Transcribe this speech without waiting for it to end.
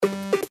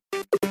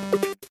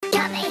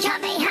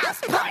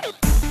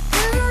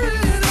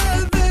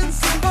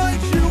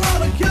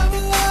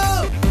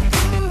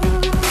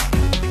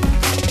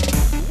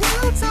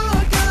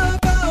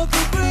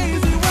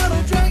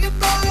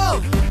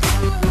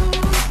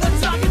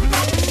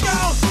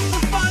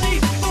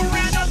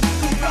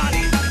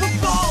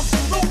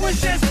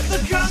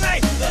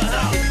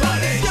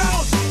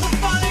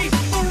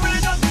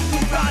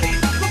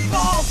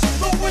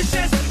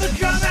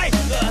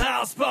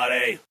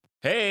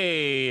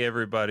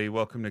everybody.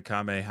 Welcome to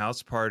Kame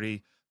House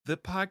Party, the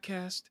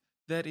podcast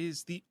that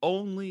is the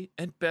only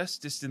and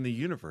bestest in the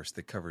universe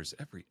that covers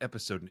every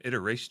episode and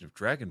iteration of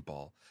Dragon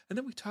Ball. And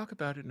then we talk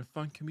about it in a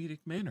fun comedic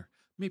manner,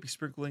 maybe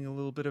sprinkling a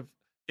little bit of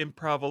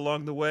improv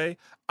along the way.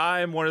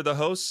 I am one of the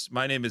hosts.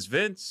 My name is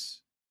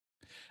Vince.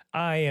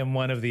 I am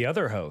one of the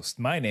other hosts.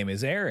 My name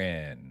is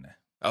Aaron.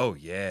 Oh,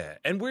 yeah.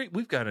 And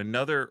we've got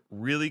another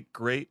really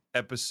great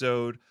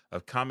episode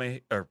of Kame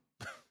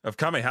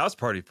House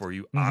Party for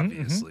you,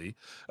 obviously,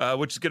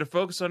 which is going to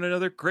focus on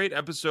another great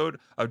episode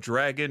of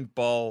Dragon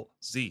Ball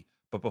Z.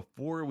 But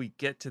before we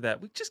get to that,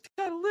 we just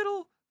got a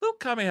little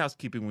Kame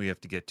housekeeping we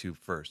have to get to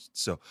first.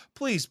 So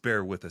please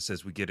bear with us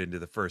as we get into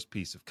the first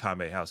piece of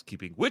Kame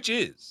housekeeping, which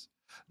is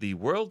the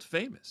world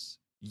famous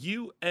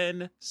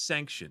UN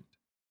sanctioned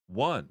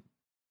 1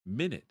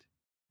 minute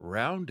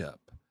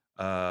roundup.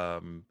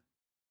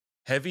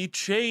 Heavy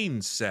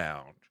chain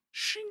sound.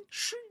 Shing,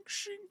 shing,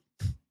 shing.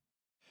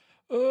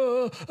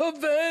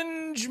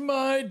 Avenge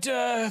my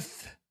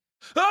death,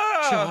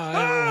 child.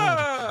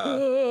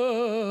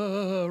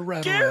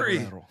 Rattle, Gary.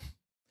 rattle.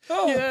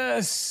 Oh,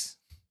 Yes.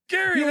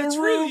 Gary, Your that's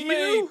really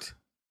you.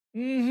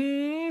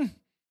 roommate.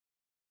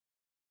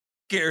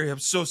 Gary, I'm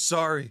so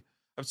sorry.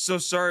 I'm so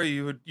sorry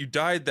you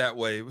died that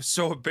way. It was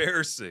so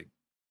embarrassing.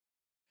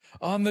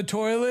 On the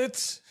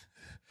toilet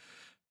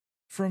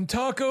from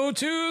Taco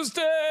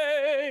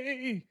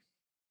Tuesday.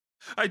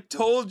 I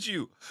told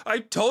you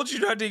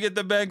not to get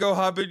the mango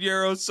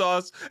habanero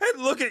sauce.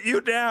 And look at you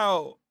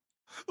now.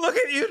 Look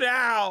at you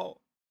now.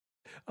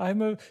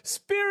 I'm a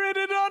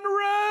spirited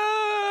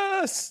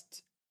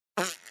unrest.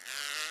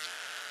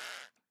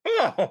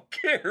 Oh,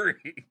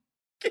 Gary,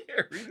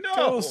 no.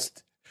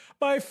 Ghost,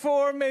 my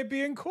form may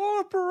be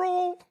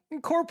incorporeal.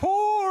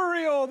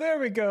 There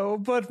we go.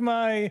 But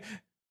my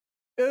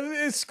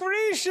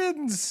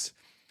excretions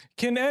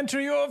can enter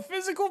your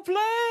physical plane.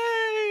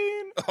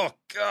 Oh,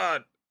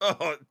 God.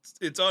 Oh,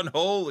 it's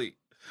unholy.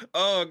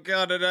 Oh,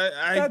 God. And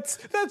I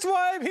That's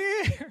why I'm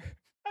here.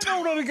 I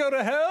don't want to go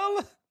to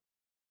hell.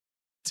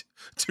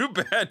 Too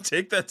bad.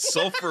 Take that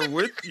sulfur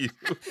with you.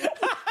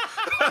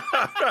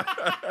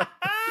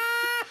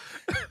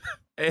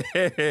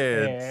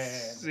 And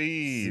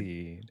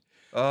seed.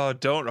 Oh,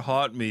 don't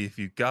haunt me if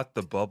you got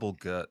the bubble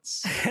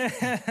guts.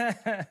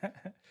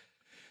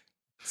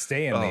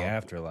 Stay in the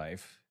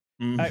afterlife.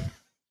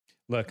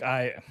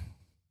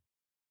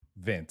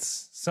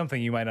 Vince,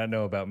 something you might not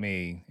know about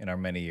me in our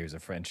many years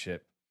of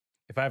friendship.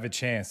 If I have a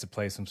chance to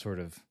play some sort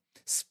of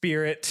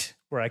spirit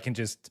where I can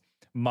just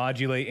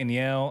modulate and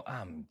yell,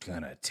 I'm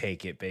gonna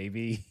take it,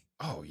 baby.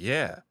 Oh,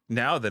 yeah.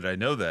 Now that I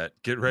know that,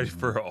 get ready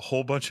for a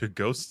whole bunch of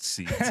ghost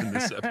scenes in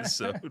this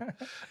episode.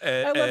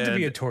 I love to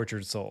be a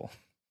tortured soul.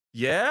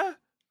 Yeah?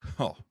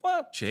 Oh,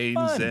 What? chains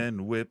Fun.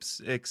 and whips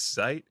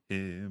excite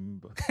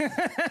him.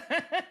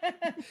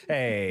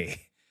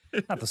 Hey,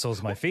 not the soles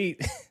of my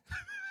feet.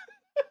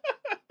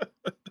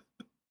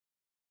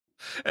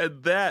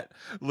 And that,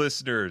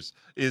 listeners,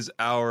 is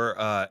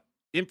our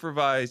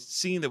improvised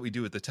scene that we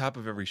do at the top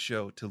of every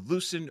show to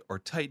loosen or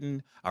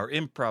tighten our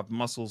improv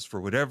muscles for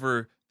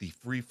whatever the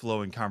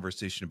free-flowing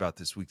conversation about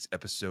this week's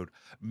episode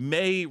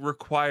may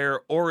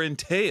require or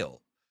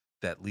entail.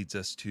 That leads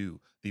us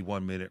to the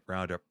 1 minute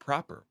roundup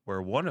proper,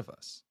 where one of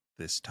us,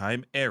 this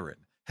time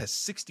Aaron, has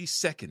 60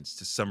 seconds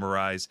to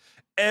summarize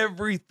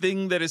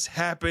everything that has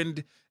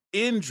happened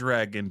in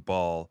Dragon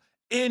Ball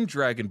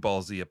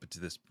Z up to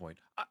this point.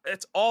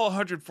 It's all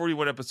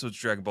 141 episodes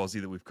of Dragon Ball Z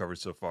that we've covered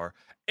so far,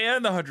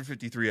 and the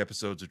 153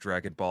 episodes of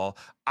Dragon Ball.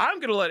 I'm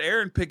going to let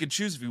Aaron pick and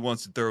choose if he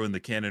wants to throw in the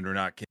canon or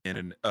not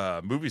canon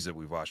movies that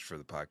we've watched for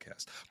the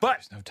podcast.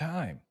 But There's no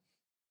time.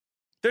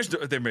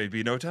 there may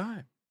be no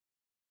time.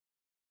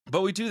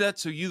 But we do that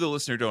so you, the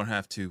listener, don't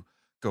have to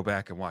go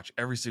back and watch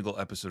every single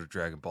episode of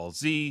Dragon Ball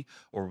Z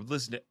or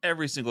listen to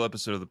every single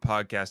episode of the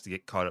podcast to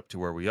get caught up to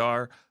where we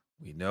are.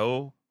 We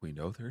know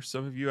there's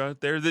some of you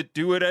out there that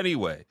do it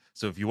anyway.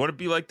 So if you want to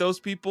be like those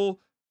people,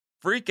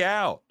 freak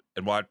out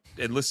and watch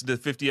and listen to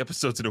 50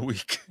 episodes in a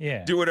week.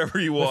 Yeah. Do whatever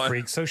you want.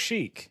 Freak so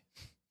chic.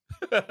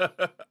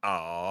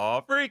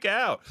 Aw, freak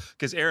out.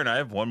 Because Aaron, I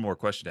have one more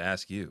question to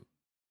ask you.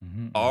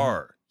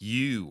 Are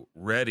you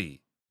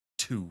ready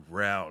to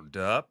round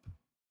up?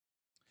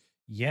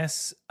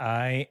 Yes,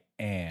 I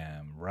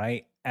am.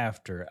 Right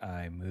after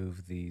I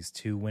moved these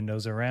two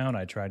windows around,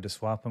 I tried to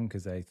swap them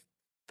because I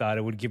thought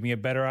it would give me a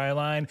better eye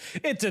line.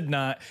 It did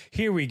not.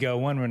 Here we go.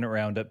 1 minute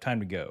roundup. Time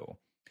to go.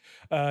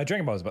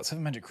 Dragon Ball is about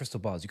 7 magic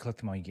crystal balls. You collect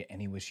them all, you get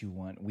any wish you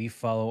want. We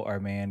follow our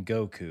man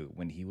Goku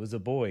when he was a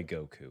boy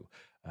Goku.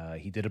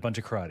 He did a bunch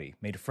of karate,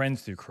 made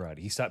friends through karate.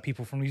 He stopped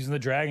people from using the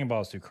Dragon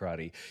Balls through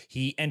karate.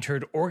 He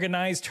entered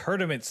organized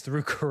tournaments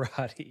through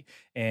karate,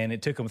 and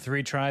it took him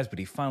 3 tries, but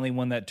he finally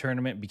won that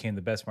tournament, became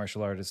the best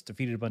martial artist,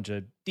 defeated a bunch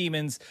of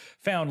demons,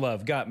 found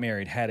love, got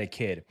married, had a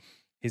kid.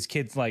 His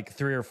kid's like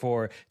 3 or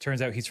 4.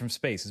 Turns out he's from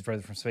space. His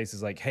brother from space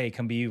is like, hey,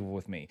 come be evil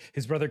with me.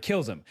 His brother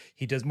kills him.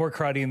 He does more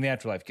karate in the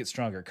afterlife, gets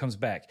stronger, comes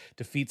back,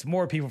 defeats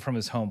more people from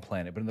his home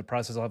planet. But in the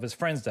process, all of his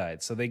friends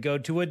died. So they go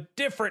to a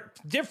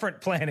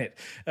different planet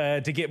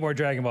to get more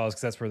Dragon Balls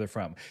because that's where they're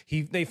from.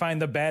 They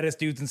find the baddest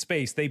dudes in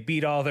space. They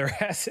beat all their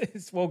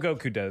asses. Well,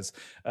 Goku does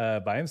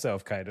by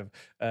himself, kind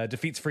of.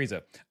 Defeats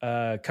Frieza.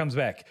 Comes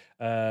back.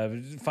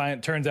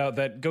 Turns out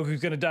that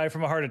Goku's going to die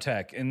from a heart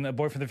attack. And a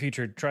boy from the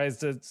future tries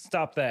to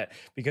stop that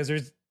because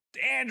there's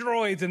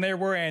androids, and there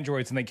were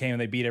androids, and they came and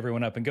they beat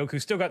everyone up, and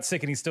Goku still got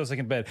sick and he's still sick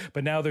in bed,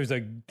 but now there's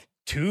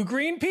 2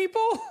 green people.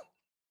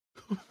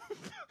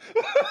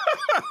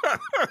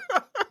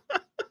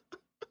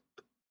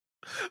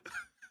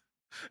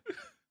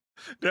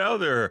 Now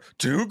there are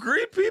 2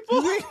 green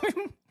people.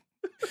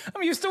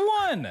 I'm used to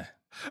 1.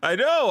 I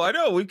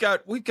know. We've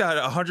got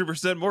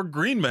 100% more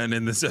green men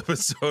in this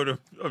episode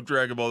of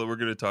Dragon Ball that we're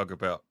going to talk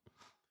about.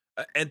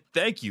 And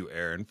thank you,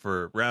 Aaron,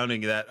 for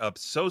rounding that up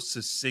so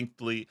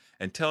succinctly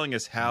and telling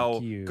us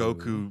how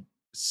Goku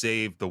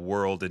saved the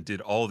world and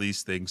did all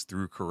these things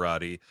through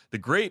karate. The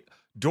great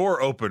door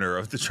opener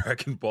of the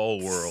Dragon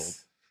Ball world.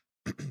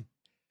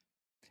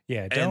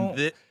 Yeah, go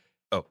ahead.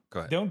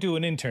 Don't do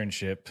an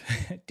internship.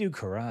 Do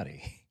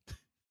karate.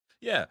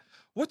 Yeah.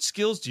 What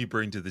skills do you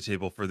bring to the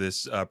table for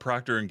this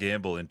Procter and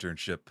Gamble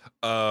internship?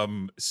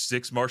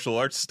 6 martial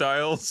arts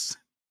styles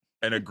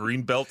and a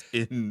green belt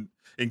in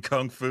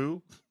Kung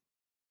Fu.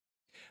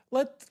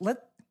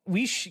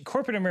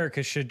 Corporate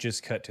America should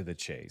just cut to the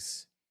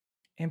chase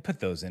and put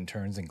those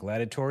interns in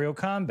gladiatorial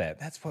combat.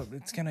 That's what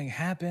it's going to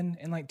happen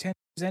in 10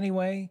 years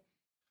anyway.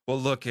 Well,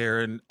 look,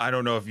 Aaron, I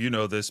don't know if you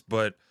know this,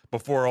 but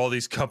before all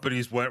these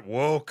companies went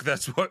woke,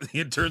 that's what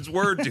the interns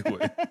were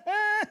doing.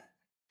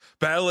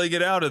 Battling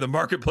it out in the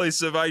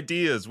marketplace of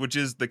ideas, which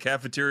is the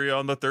cafeteria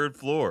on the 3rd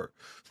floor.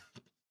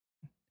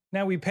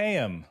 Now we pay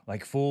them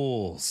like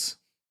fools.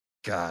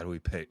 God, we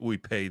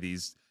pay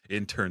these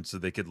interns so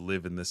they could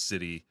live in the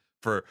city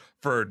for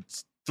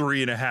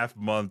 3.5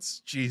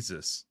 months.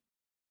 Jesus.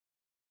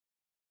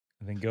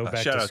 And then go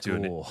back to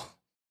school.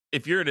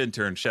 If you're an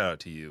intern, shout out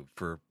to you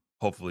for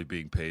hopefully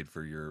being paid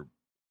for your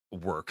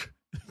work.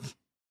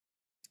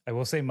 I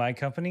will say my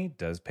company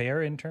does pay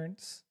our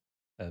interns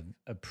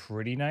a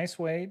pretty nice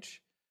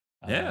wage.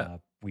 Yeah.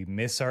 We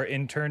miss our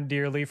intern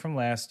dearly from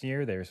last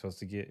year. They were supposed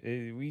to get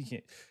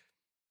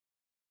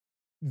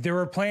there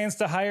were plans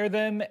to hire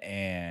them,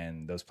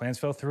 and those plans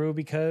fell through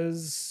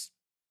because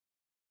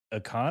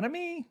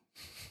economy.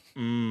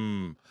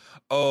 Oh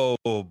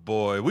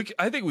boy,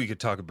 I think we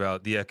could talk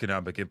about the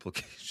economic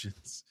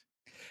implications.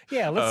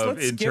 Yeah,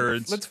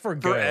 let's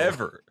forgo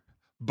forever.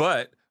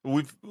 But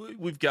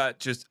we've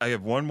got I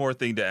have one more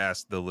thing to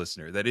ask the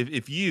listener, that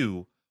if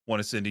you want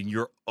to send in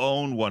your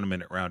own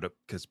 1-minute roundup,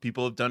 because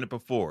people have done it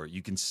before,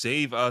 you can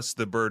save us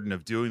the burden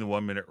of doing the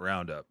 1-minute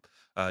roundup.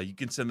 You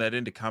can send that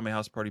in to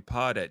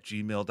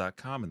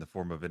kamehousepartypod@gmail.com in the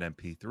form of an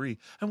MP3,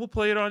 and we'll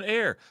play it on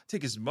air.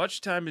 Take as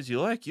much time as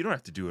you like. You don't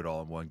have to do it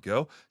all in one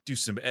go. Do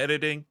some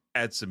editing,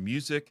 add some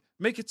music,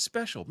 make it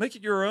special, make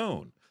it your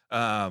own.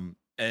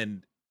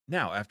 And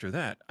now, after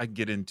that, I can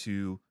get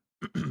into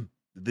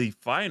the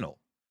final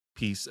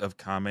piece of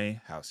Kame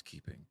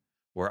housekeeping,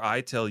 where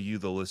I tell you,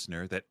 the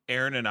listener, that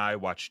Aaron and I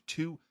watched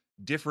 2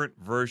 different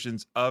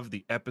versions of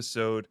the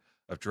episode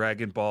of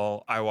Dragon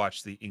Ball. I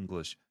watched the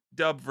English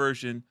dub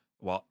version,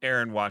 while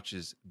Aaron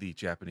watches the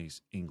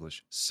Japanese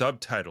English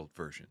subtitled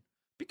version.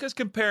 Because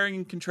comparing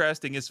and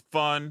contrasting is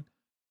fun.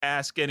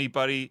 Ask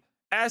anybody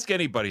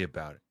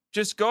about it.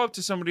 Just go up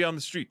to somebody on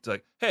the street. It's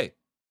like, hey,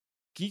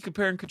 can you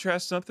compare and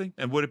contrast something?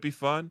 And would it be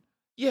fun?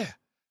 Yeah.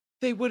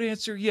 They would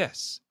answer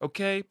yes.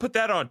 Okay? Put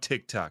that on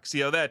TikTok. See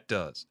how that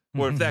does.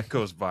 Or if that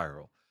goes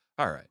viral.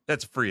 All right.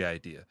 That's a free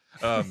idea.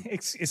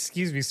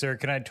 Excuse me, sir.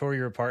 Can I tour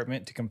your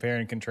apartment to compare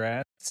and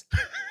contrast?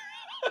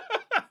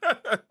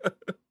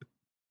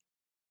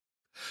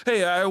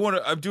 Hey,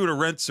 I'm doing a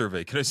rent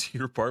survey. Can I see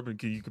your apartment?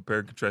 Can you compare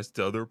and contrast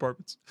to other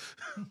apartments?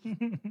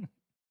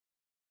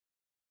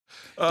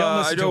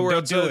 I know we're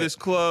outside of this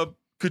club.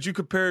 Could you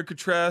compare and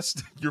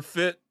contrast your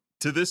fit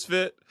to this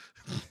fit?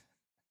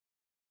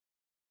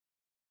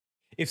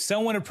 If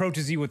someone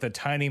approaches you with a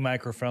tiny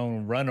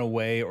microphone, run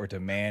away or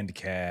demand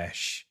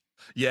cash.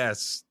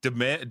 Yes,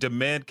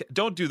 demand.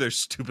 Don't do their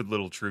stupid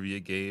little trivia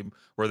game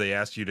where they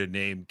ask you to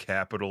name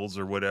capitals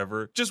or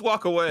whatever. Just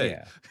walk away.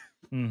 Yeah.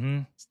 Mm-hmm.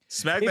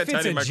 Smack that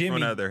tiny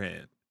microphone out of their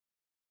hand.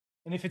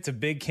 And if it's a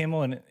big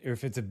Kimmel, or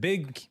if it's a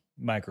big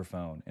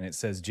microphone and it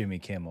says Jimmy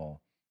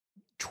Kimmel,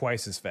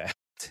 twice as fast.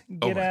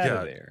 Get out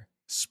of there.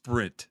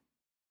 Sprint.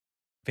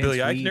 Billy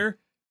Eichner,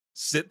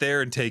 sit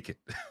there and take it.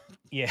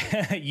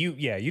 Yeah,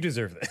 you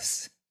deserve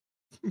this.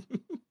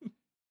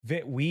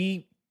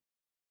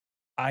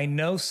 I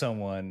know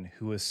someone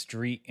who was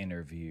street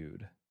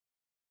interviewed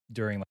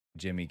during like a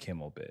Jimmy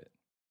Kimmel bit.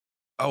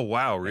 Oh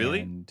wow, really?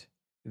 And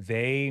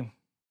they,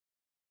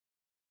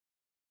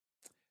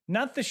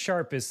 not the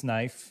sharpest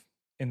knife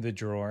in the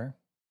drawer,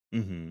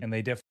 and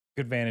they definitely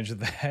took advantage of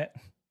that.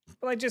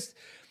 But just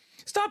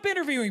stop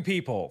interviewing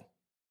people,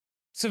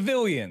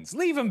 civilians,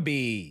 leave them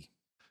be.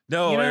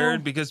 No, You know?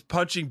 Aaron, because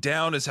punching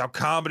down is how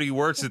comedy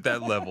works at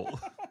that level.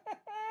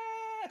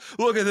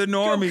 Look at the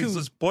normies. Goku.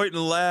 Let's point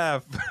and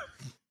laugh.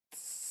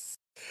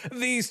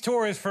 These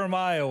tourists from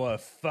Iowa,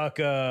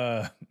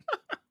 fucker.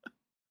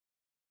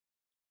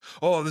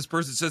 Oh, this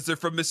person says they're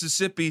from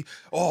Mississippi.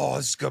 Oh,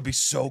 this is going to be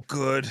so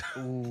good.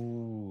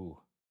 Ooh.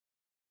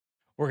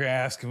 We're going to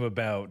ask him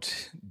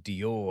about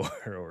Dior,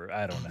 or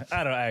I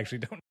actually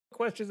don't know the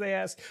questions they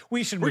ask.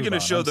 We're going to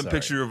show them a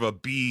picture of a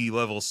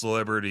B-level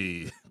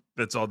celebrity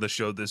that's on the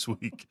show this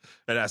week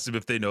and ask them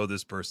if they know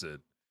this person.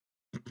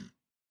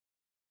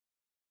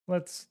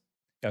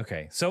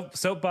 Okay.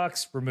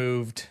 Soapbox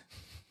removed.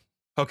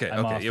 Okay.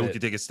 Yeah, we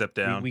can take a step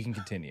down. We can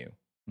continue.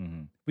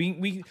 Mm-hmm.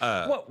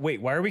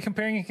 Wait, why are we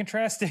comparing and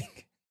contrasting?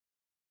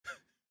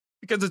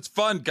 Because it's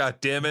fun, God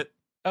damn it.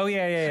 Oh,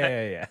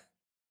 yeah.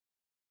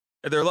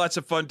 And there are lots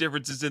of fun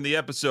differences in the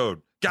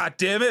episode. God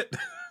damn it.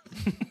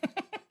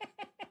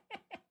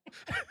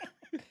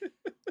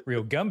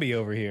 Real Gumby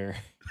over here.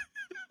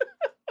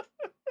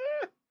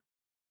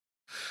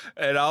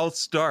 And I'll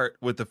start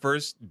with the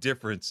first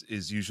difference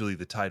is usually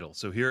the title.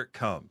 So here it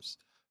comes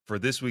for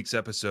this week's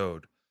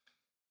episode.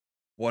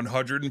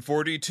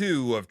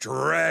 142 of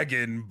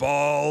Dragon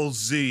Ball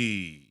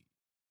Z.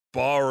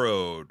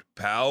 Borrowed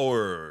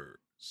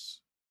Powers.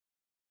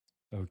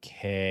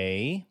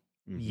 Okay.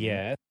 Mm-hmm.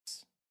 Yes.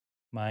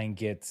 Mine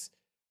gets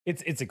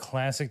it's a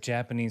classic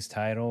Japanese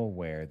title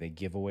where they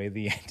give away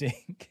the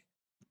ending.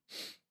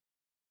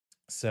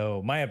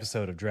 So my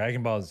episode of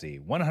Dragon Ball Z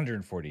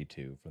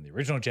 142 from the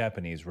original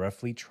Japanese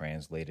roughly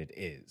translated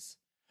is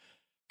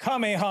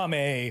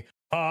Kamehameha,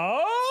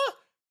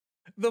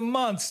 the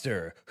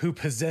monster who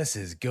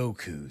possesses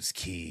Goku's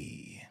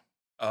key.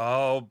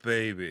 Oh,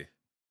 baby.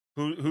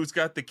 Who's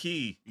got the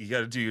key? You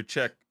got to do your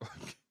check.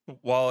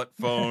 Wallet,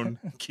 phone,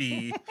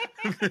 key.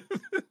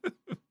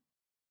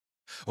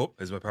 Oh,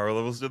 is my power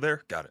level still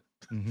there? Got it.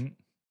 Mm-hmm.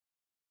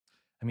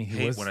 I mean,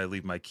 hate when I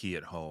leave my key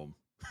at home.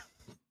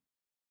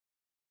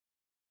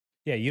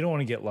 Yeah, you don't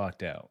want to get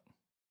locked out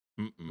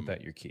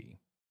without your key.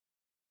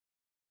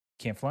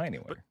 Can't fly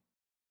anywhere.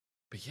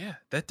 But yeah,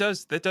 that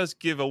does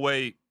give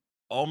away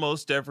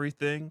almost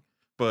everything.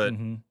 But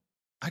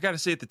I got to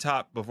say at the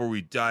top before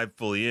we dive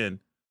fully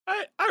in,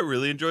 I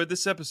really enjoyed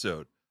this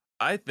episode.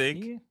 I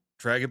think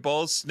Dragon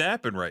Ball is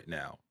snapping right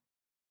now.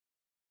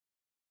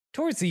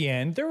 Towards the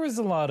end, there was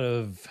a lot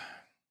of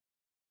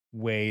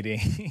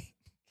waiting,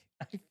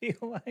 I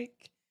feel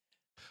like.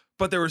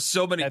 But there were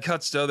so many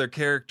cuts to other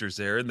characters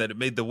there, and that it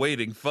made the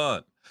waiting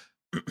fun.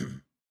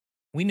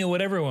 We knew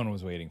what everyone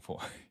was waiting for.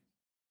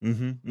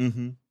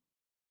 And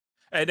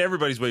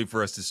everybody's waiting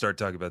for us to start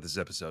talking about this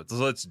episode. So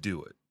let's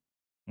do it.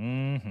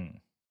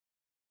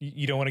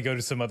 You don't want to go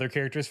to some other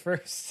characters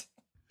first?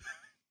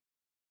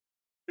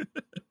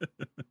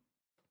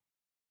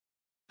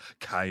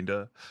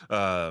 Kinda.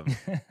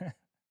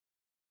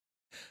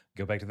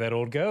 Go back to that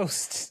old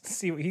ghost.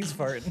 See what he's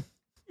farting.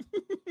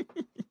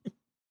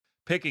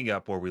 Picking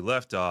up where we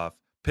left off,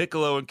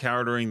 Piccolo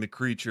encountering the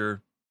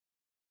creature.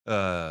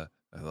 I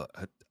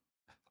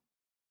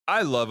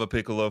love a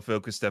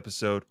Piccolo-focused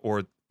episode,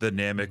 or the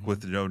Namek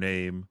with no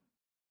name.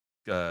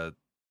 I'm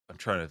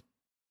trying to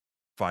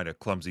find a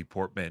clumsy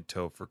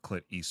portmanteau for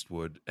Clint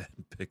Eastwood and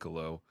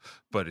Piccolo,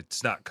 but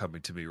it's not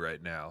coming to me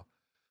right now.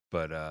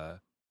 But I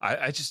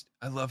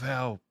love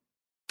how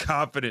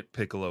confident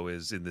Piccolo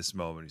is in this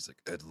moment. He's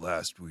like, at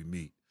last we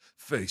meet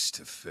face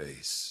to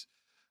face.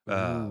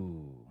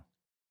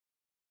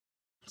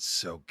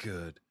 So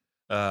good.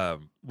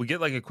 We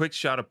get like a quick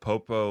shot of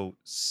Popo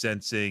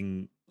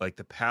sensing like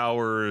the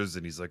powers,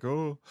 and he's like,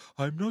 oh,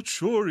 I'm not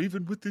sure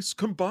even with this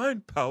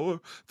combined power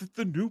that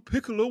the new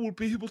Piccolo will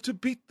be able to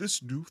beat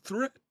this new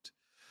threat.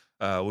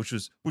 Which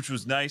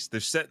was nice. They're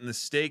setting the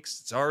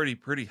stakes. It's already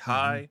pretty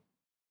high.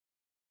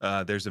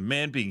 There's a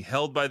man being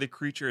held by the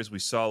creature, as we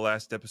saw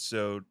last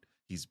episode.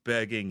 He's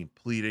begging and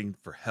pleading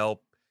for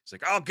help. He's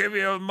like, I'll give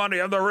you money.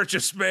 I'm the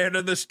richest man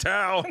in this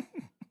town.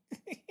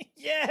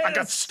 Yes. I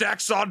got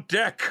stacks on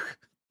deck.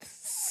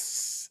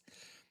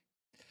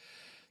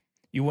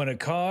 You want a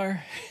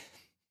car?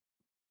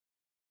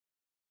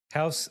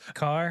 House,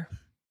 car?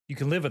 You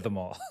can live at them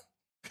all.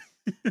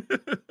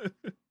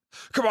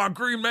 Come on,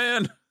 Green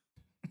Man.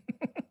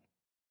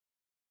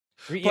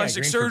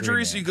 Plastic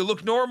surgery so you can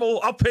look normal.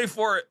 I'll pay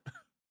for it.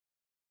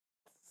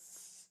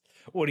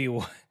 What do you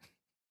want?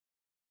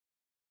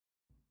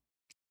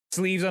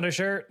 Sleeves on a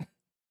shirt?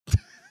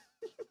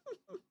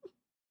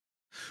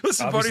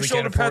 Listen, buddy,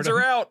 shoulder pads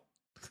are out.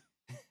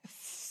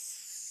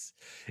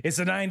 It's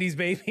the 90s,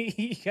 baby.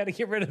 You got to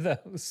get rid of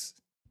those.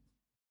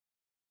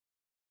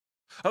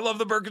 I love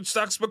the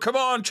Birkenstocks, but come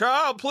on,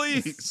 child,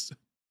 please.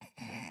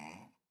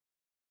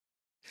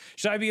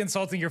 Should I be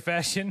insulting your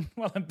fashion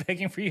while I'm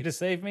begging for you to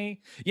save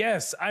me?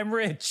 Yes, I'm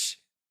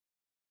rich.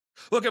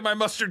 Look at my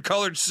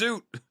mustard-colored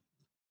suit.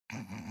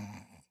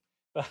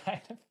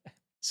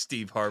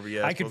 Steve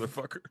Harvey-ass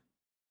motherfucker.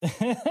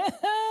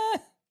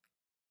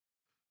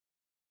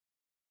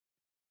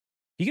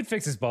 He could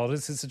fix his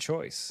baldness. It's a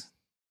choice.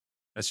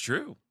 That's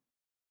true.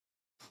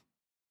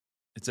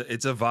 It's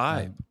a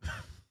vibe.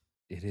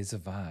 It is a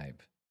vibe.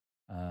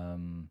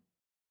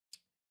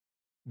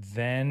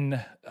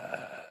 Then,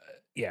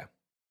 yeah,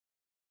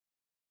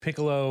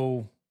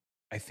 Piccolo.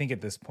 I think at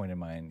this point in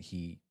mind,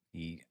 he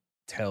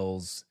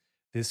tells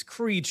this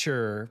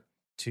creature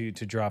to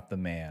drop the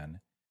man,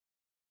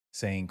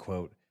 saying,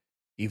 "quote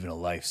Even a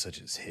life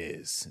such as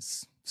his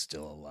is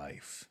still a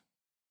life."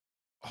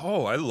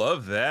 Oh, I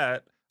love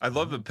that. I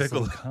love the This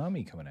little Piccolo.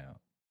 Kami coming out.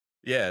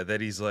 Yeah,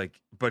 that he's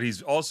like, but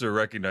he's also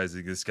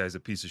recognizing this guy's a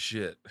piece of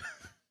shit.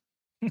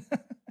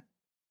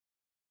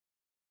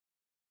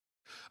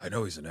 I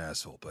know he's an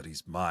asshole, but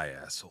he's my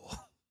asshole.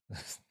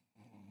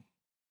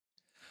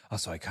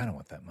 Also, I kind of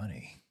want that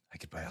money. I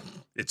could buy a.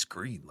 It's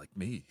green like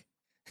me.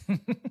 That's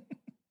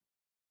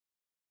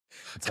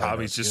all I know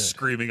Kami's it's just good.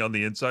 screaming on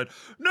the inside.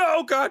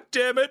 No, god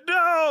damn it,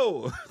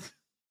 no!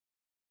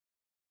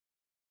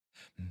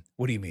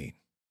 What do you mean,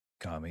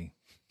 Kami?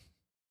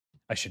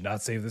 I should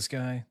not save this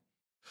guy?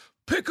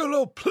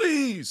 Piccolo,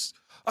 please!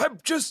 I'm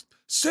just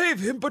save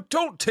him, but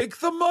don't take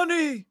the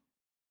money.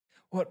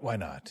 What? Why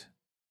not?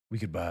 We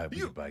could buy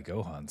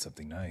Gohan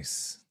something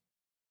nice.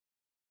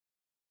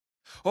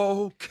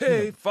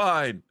 Okay,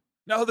 fine.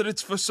 Now that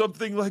it's for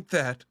something like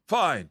that,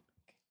 fine.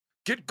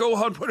 Get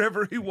Gohan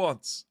whatever he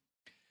wants.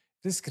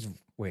 Is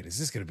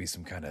this going to be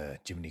some kind of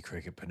Jiminy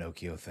Cricket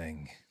Pinocchio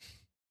thing?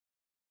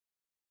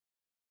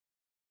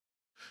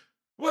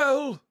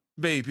 Well,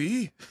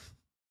 maybe.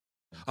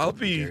 I'll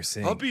Dare be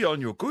sing.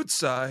 on your good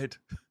side.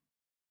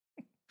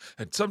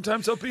 And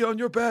sometimes I'll be on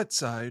your bad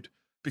side.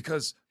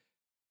 Because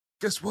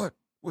guess what?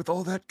 With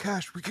all that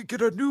cash, we could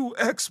get a new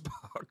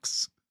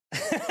Xbox.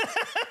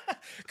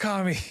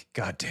 Kami,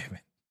 god damn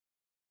it.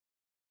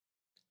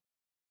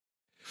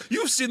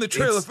 You've seen the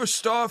trailer It's- for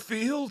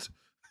Starfield?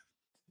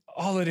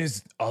 All it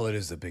is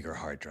a bigger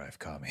hard drive,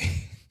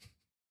 Kami.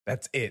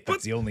 That's it.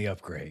 That's the only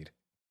upgrade.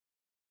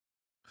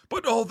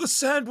 But all the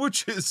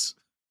sandwiches.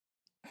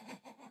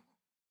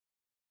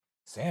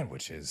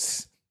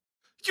 Sandwiches.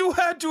 You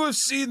had to have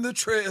seen the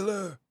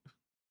trailer.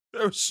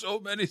 There are so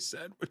many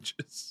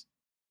sandwiches.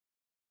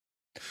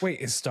 Wait,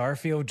 is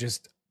Starfield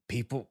just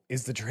people?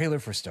 Is the trailer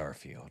for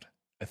Starfield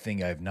a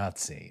thing I've not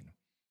seen?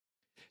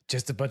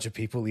 Just a bunch of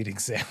people eating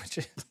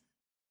sandwiches?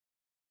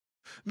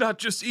 Not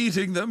just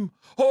eating them,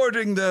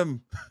 hoarding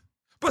them.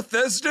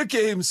 Bethesda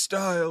game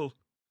style.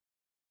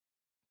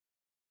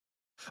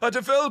 A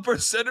developer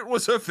said it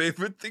was her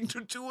favorite thing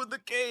to do in the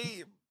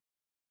game.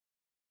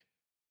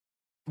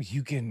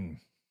 You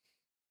can,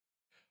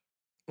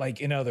 like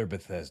in other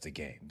Bethesda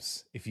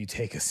games, if you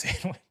take a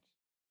sandwich,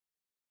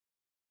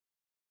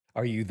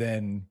 are you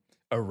then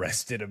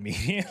arrested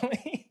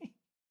immediately?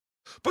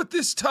 But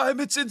this time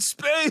it's in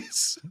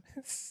space.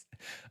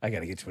 I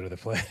gotta get to another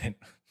planet.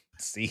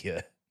 See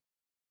ya.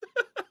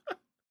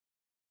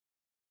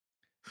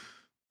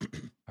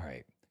 All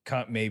right.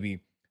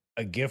 Maybe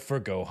a gift for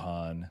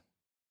Gohan.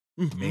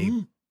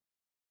 Mhm.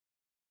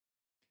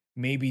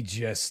 Maybe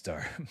just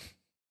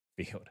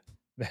Starfield.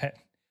 That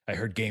I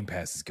heard Game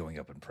Pass is going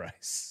up in price.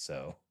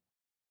 So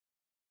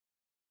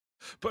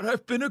But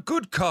I've been a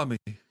good Kami.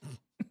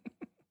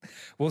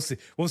 we'll see.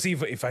 We'll see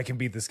if I can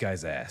beat this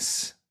guy's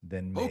ass.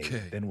 Then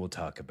Okay. Then we'll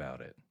talk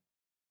about it.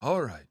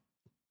 All right.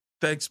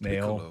 Thanks,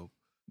 Nail. Piccolo.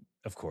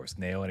 Of course.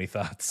 Nail, any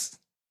thoughts?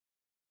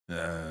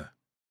 I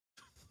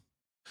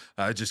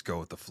just go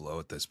with the flow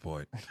at this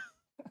point.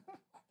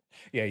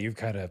 Yeah, you've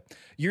kind of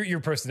your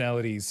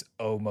personality's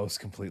almost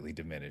completely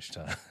diminished,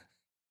 huh?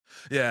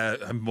 Yeah,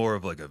 I'm more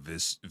of like a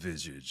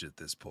visage at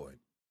this point.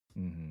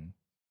 Mm-hmm.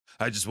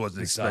 I just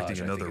wasn't expecting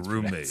another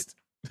roommate.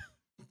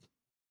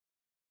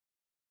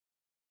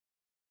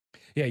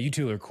 Yeah, you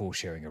two are cool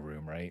sharing a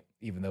room, right?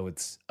 Even though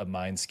it's a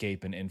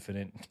mindscape and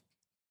infinite.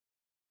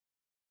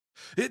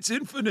 It's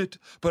infinite,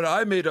 but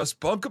I made us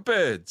bunk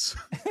beds.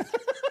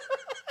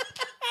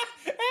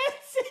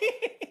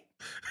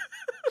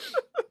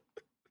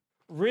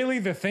 Really,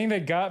 the thing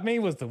that got me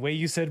was the way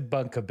you said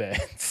bunka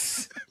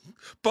beds.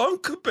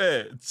 Bunk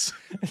beds.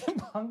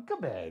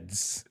 Bunka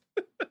beds.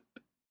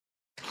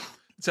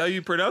 That's how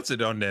you pronounce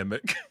it on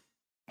Namek.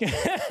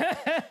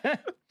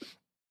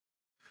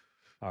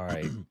 All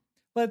right.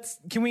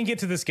 Can we get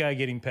to this guy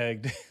getting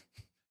pegged?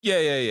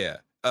 Yeah.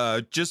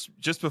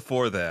 Just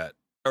before that.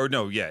 Or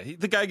no, yeah.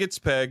 The guy gets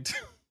pegged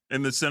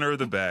in the center of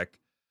the back.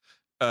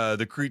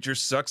 The creature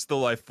sucks the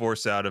life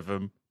force out of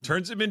him,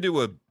 turns him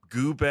into a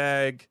goo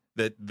bag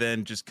that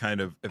then just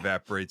kind of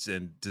evaporates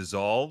and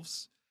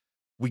dissolves.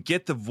 We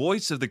get the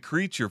voice of the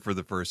creature for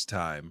the first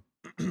time.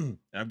 I'm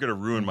going to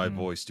ruin my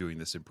voice doing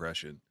this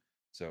impression.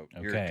 So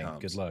here it comes.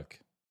 Good luck.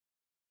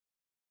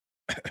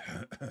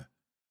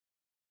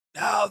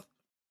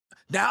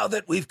 Now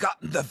that we've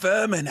gotten the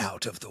vermin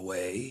out of the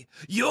way,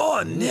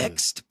 you're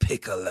next,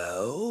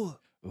 Piccolo.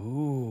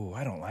 Ooh,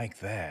 I don't like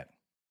that.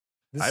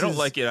 I don't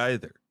like it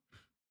either.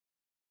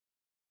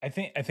 I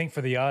think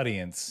for the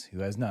audience who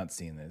has not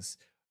seen this,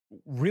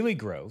 really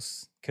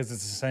gross, because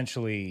it's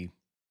essentially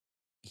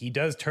he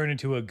does turn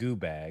into a goo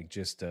bag,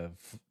 just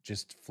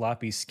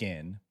floppy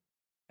skin,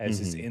 as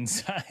his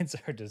insides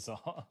are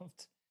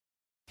dissolved.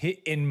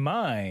 In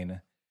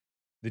mine,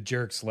 the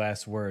jerk's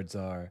last words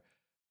are,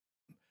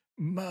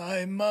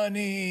 My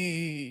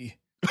money.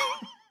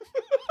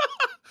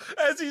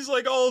 As he's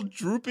like all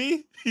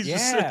droopy. He's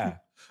just saying,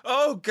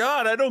 oh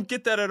God, I don't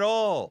get that at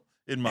all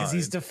in mind. As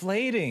he's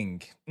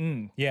deflating.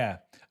 Yeah.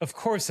 Of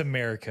course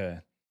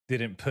America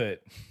didn't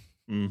put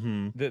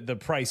the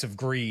price of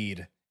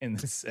greed in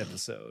this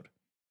episode.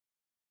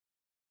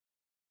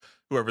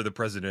 Whoever the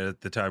president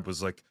at the time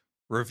was like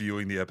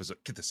reviewing the episode.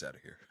 Get this out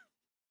of here.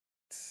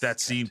 That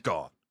scene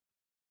gone.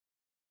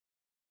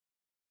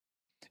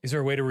 Is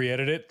there a way to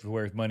re-edit it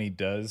where money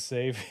does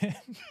save him?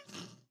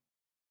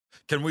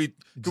 Can we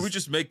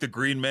just make the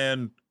Green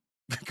Man?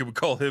 Can we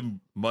call him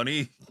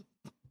Money?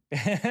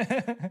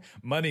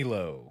 Money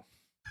low.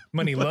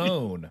 Money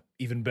loan.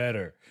 Even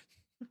better.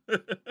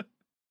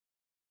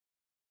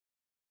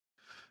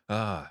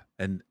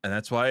 And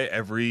that's why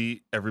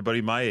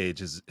everybody my age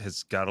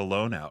has got a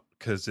loan out,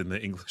 because in the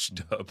English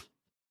dub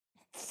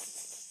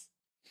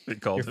they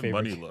called him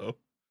Money Low.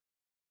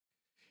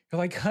 You're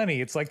like,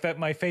 honey, it's like that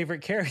my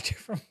favorite character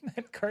from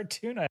that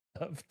cartoon I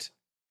loved.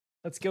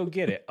 Let's go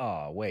get it.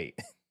 Oh, wait.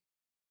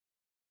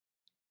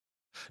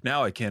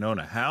 Now I can't own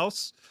a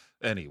house.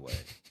 Anyway.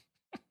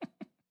 I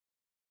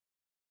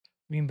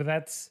mean, but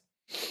that's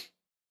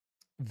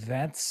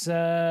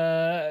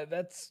I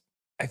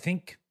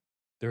think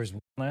there's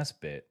one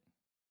last bit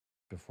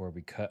before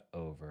we cut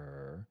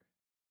over.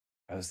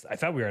 I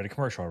thought we were at a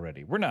commercial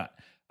already. We're not.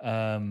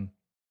 The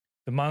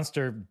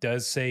monster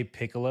does say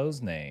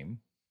Piccolo's name.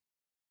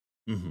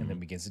 And then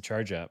begins to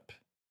charge up.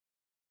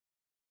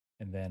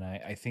 And then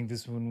I think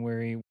this one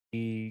where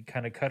we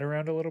kind of cut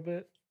around a little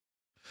bit.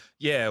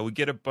 Yeah, we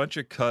get a bunch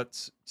of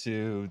cuts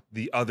to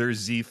the other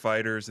Z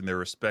fighters in their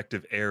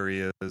respective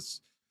areas.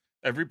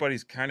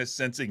 Everybody's kind of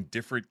sensing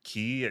different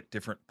ki at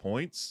different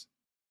points.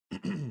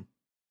 Like,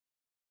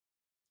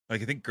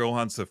 I think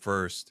Gohan's the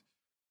first.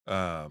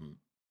 And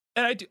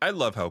I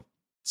love how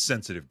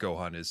sensitive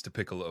Gohan is to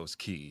Piccolo's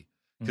ki.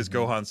 Because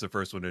Gohan's the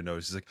first one to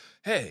notice. He's like,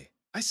 hey,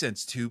 I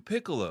sense 2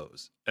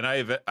 Piccolos. And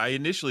I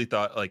initially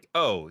thought, like,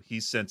 oh,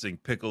 he's sensing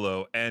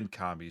Piccolo and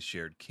Kami's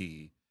shared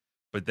ki.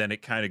 But then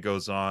it kind of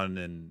goes on,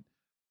 and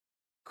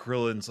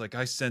Krillin's like,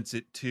 I sense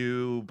it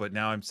too, but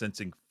now I'm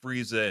sensing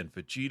Frieza and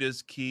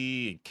Vegeta's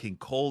ki, and King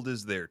Cold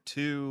is there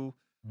too.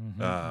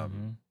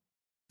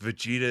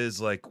 Vegeta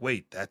is like,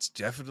 wait, that's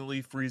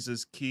definitely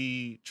Frieza's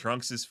ki.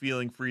 Trunks is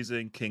feeling Frieza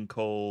and King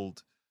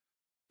Cold.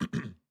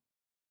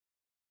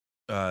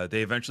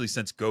 They eventually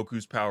sense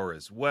Goku's power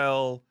as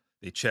well.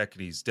 They check,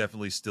 and he's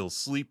definitely still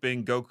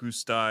sleeping, Goku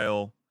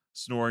style,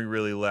 snoring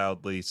really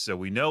loudly. So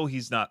we know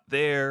he's not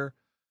there.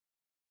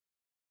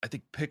 I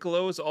think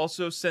Piccolo is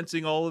also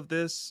sensing all of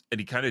this, and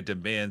he kind of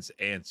demands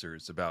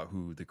answers about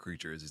who the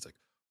creature is. He's like,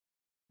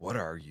 what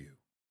are you?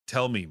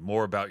 Tell me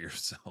more about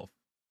yourself.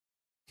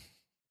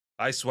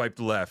 I swiped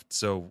left,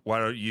 so why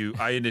don't you?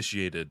 I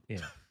initiated.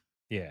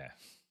 Yeah.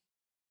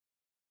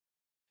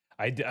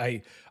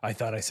 I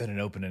thought I said an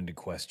open-ended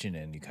question,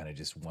 and you kind of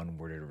just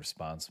one-worded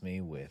response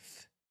me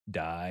with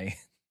die.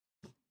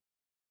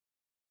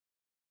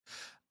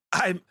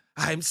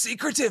 I'm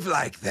secretive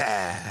like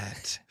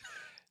that.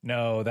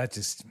 No, that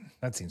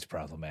seems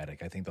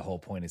problematic. I think the whole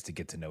point is to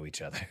get to know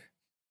each other.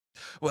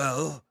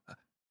 Well,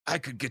 I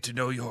could get to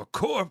know your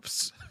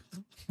corpse.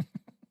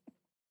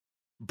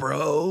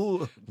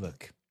 Bro.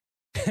 Look.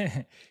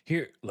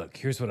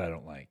 Here's what I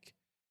don't like.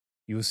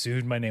 You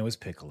assumed my name was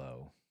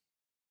Piccolo.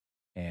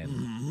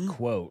 And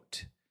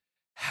quote,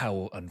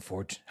 how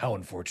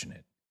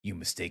unfortunate you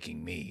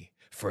mistaking me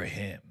for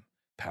him.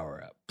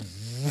 Power up.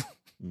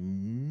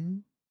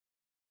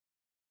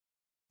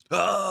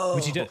 Oh.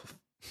 Which he does.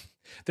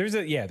 There's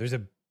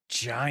a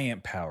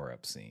giant power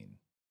up scene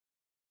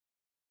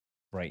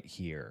right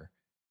here.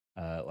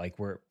 Like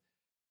where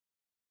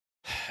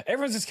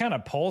everyone's just kind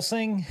of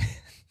pulsing.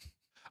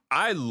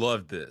 I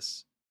love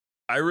this.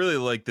 I really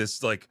like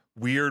this like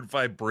weird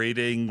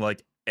vibrating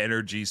like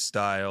energy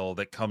style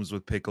that comes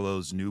with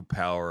Piccolo's new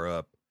power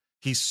up.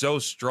 He's so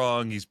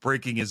strong, he's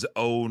breaking his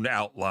own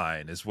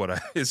outline is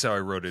how I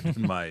wrote it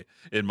in my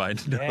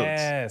notes.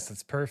 Yes,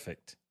 that's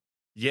perfect.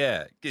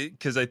 Yeah,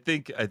 because I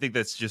think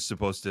that's just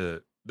supposed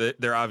to.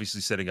 They're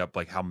obviously setting up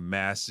like how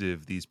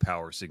massive these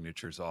power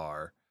signatures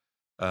are,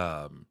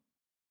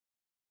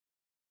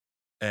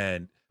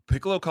 and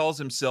Piccolo calls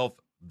himself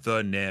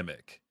the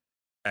Namek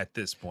at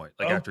this point.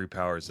 Like after he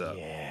powers up,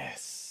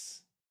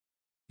 yes,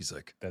 he's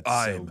like, "That's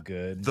I'm so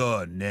good,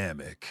 the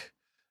Namek,"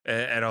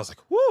 and I was like,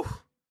 "Whoo,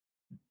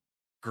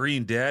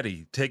 Green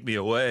Daddy, take me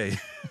away,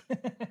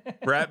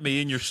 wrap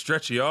me in your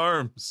stretchy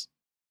arms."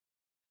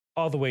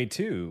 All the way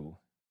to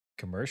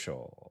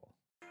commercial.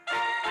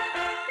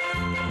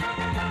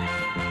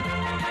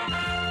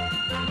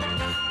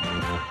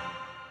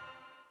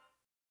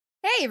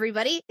 Hey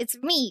everybody, it's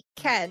me,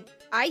 Ken.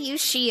 I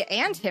use she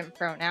and him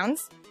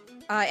pronouns,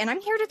 and I'm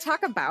here to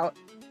talk about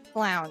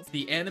clowns.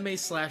 The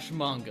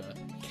anime/manga,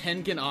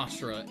 Kengan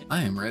Ashura.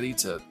 I am ready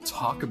to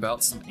talk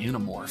about some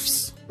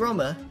Animorphs.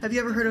 Roma, have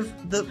you ever heard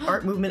of the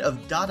art movement of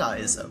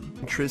Dadaism?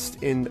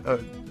 Interest in a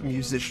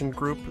musician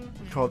group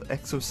called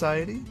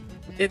Exociety?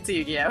 It's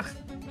Yu-Gi-Oh!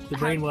 The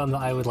brainworm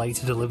that I would like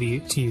to deliver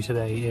to you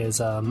today is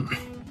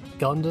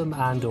Gundam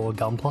and or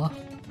Gunpla.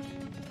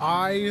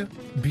 I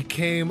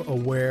became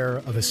aware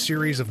of a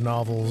series of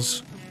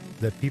novels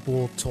that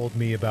people told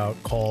me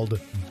about called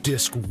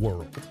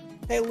Discworld.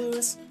 Hey,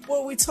 Lewis,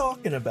 what are we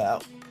talking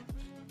about?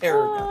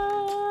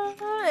 Aragon.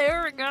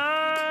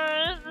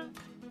 Aragon.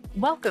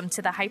 Welcome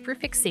to the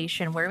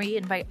Hyperfixation, where we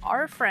invite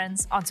our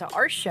friends onto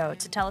our show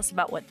to tell us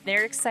about what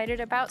they're excited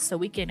about so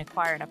we can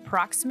acquire an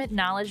approximate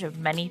knowledge of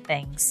many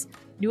things.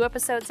 New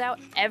episodes out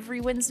every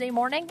Wednesday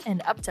morning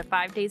and up to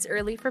 5 days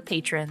early for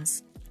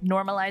patrons.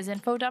 Normalize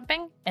info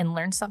dumping and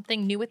learn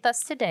something new with us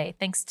today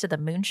thanks to the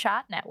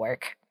Moonshot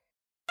Network.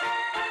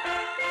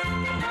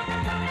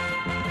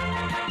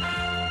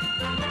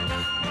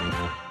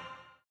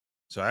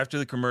 So after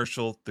the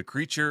commercial, the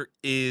creature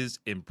is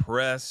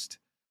impressed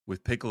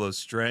with Piccolo's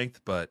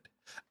strength, but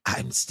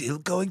I'm still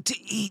going to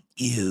eat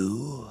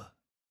you.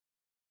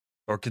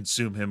 Or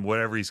consume him,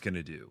 whatever he's going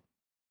to do.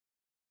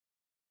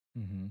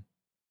 Mm-hmm.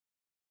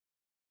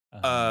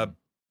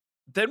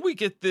 Then we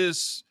get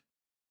this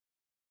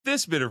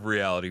bit of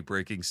reality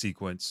breaking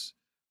sequence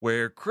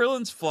where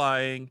Krillin's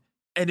flying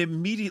and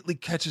immediately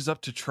catches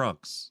up to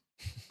Trunks,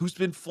 who's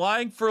been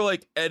flying for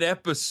like an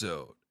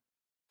episode.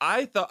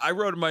 I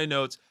wrote in my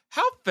notes,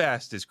 how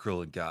fast has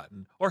Krillin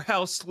gotten? Or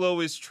how slow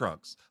is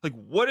Trunks? Like,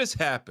 what is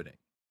happening?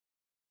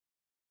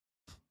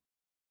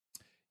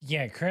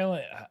 Yeah,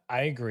 Krillin,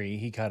 I agree.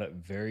 He caught up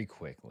very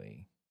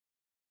quickly.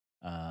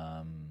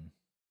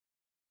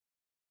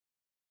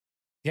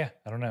 Yeah,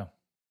 I don't know.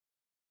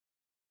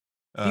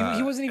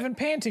 He wasn't even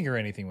panting or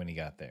anything when he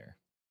got there.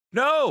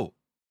 No,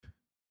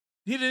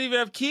 he didn't even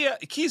have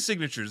key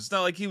signatures. It's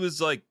not like he was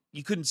like,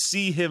 you couldn't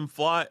see him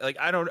fly. Like,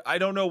 I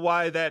don't know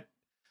why that,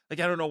 like,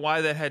 I don't know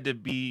why that had to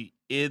be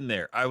in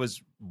there. I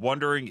was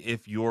wondering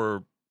if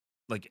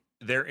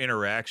their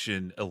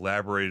interaction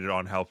elaborated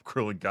on how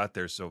Krillin got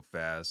there so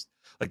fast.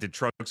 Like, did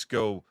Trunks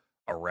go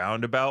a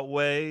roundabout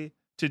way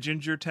to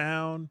Ginger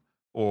Town?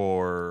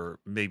 Or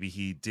maybe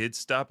he did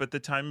stop at the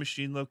time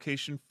machine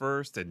location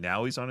first and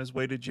now he's on his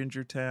way to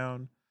Ginger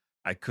Town.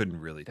 I couldn't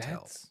really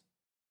tell.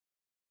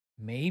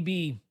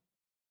 Maybe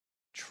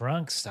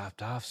Trunks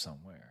stopped off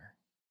somewhere.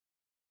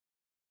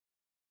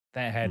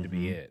 That had to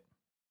be it.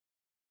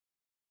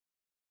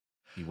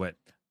 He went,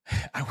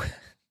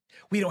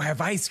 we don't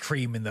have ice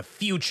cream in the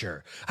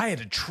future. I had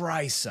to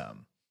try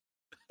some.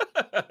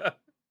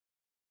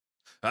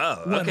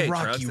 Oh, One okay,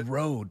 rocky Trunks.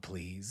 road,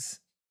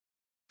 please.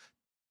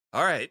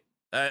 All right.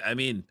 I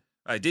mean,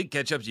 I did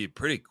catch up to you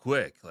pretty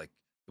quick. Like,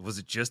 was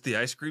it just the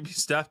ice cream you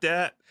stopped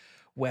at?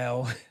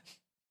 Well,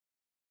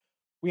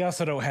 we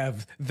also don't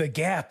have the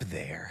Gap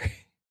there.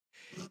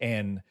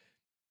 And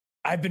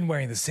I've been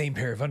wearing the same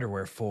pair of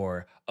underwear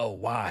for a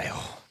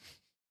while.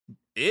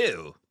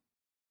 Ew.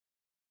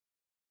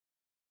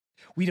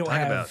 We don't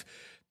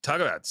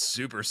Talk about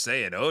Super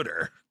Saiyan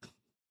odor.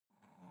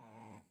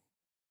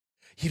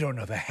 You don't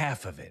know the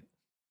half of it.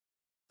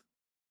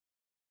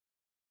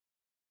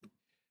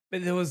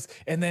 But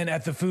and then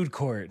at the food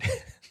court,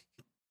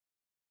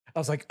 I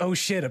was like, oh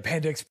shit, a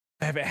Panda Express.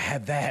 I haven't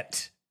had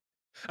that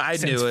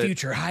Since knew it.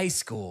 Future High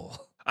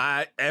School.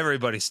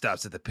 Everybody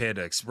stops at the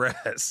Panda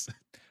Express.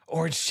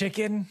 Orange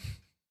chicken.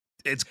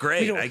 It's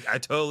great. I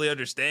totally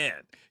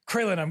understand.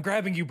 Krillin, I'm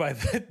grabbing you by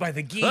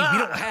the gi. We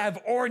don't have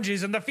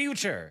oranges in the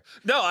future.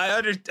 No,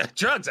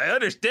 Trunks, I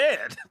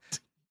understand.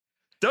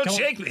 Don't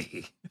shake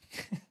me.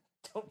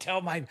 Don't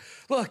tell my...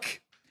 Look,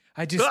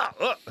 I just...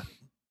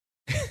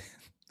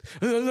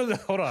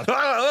 Hold on.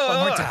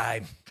 One more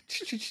time.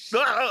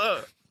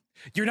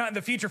 You're not in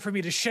the future for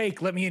me to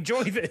shake. Let me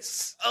enjoy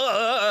this.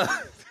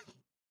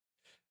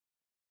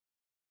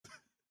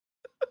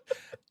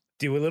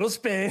 Do a little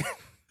spin.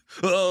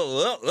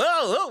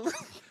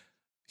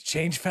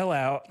 Change fell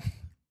out.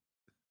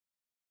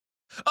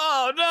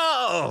 Oh,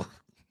 no.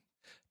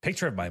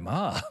 Picture of my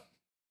mom.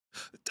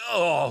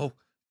 Oh,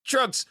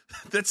 Trunks,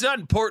 that's not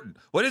important.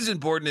 What is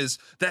important is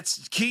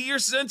that's key you're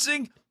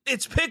sensing.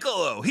 It's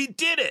Piccolo. He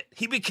did it.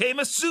 He became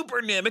a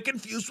super Namek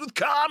infused with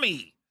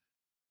Kami.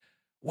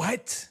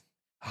 What?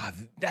 Oh,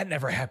 that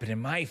never happened in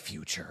my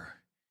future.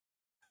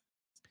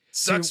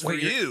 Sucks for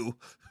you.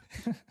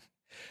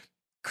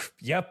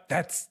 Yep,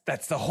 that's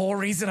the whole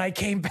reason I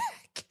came back.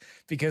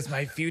 Because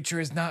my future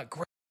is not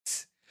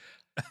great.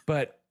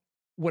 But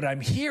what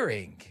I'm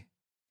hearing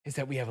is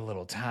that we have a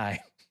little time.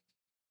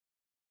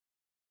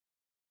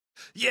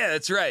 Yeah,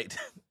 that's right.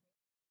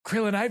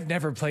 Krillin, I've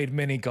never played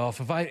mini golf,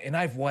 and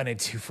I've wanted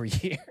to for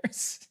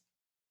years.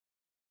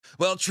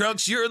 Well,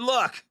 Trunks, you're in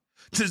luck,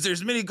 because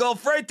there's mini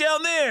golf right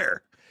down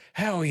there.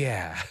 Hell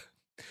yeah.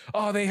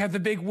 Oh, they have the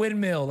big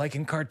windmill like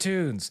in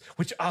cartoons,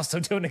 which also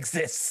don't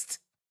exist.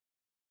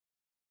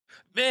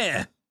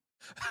 Man,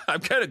 I'm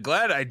kind of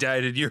glad I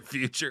died in your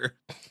future.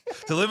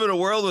 To live in a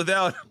world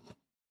without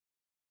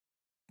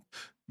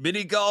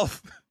mini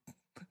golf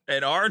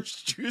and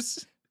orange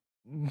juice.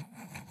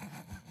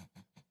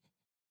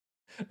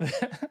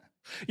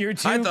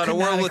 I thought a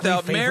world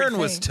without Marin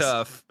was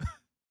tough.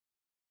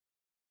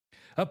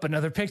 Up,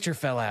 another picture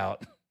fell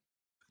out.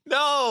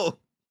 No.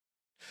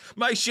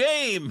 My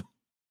shame.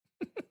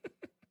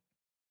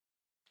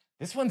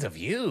 This one's of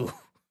you.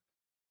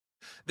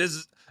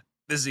 This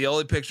is the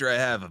only picture I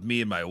have of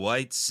me in my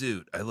white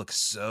suit. I look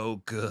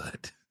so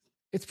good.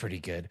 It's pretty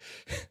good.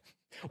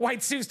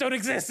 White suits don't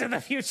exist in the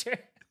future.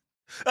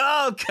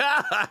 Oh,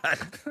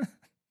 God.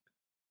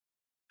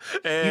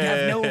 You'd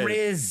have no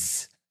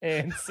Riz.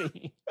 And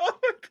see.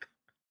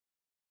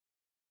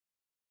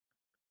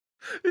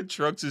 In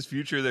Trunks'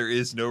 future, there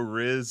is no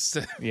Riz.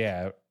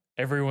 Yeah,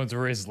 everyone's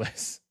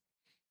Rizless.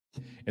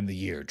 In the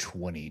year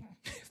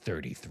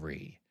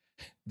 2033,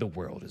 the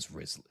world is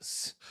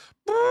Rizless.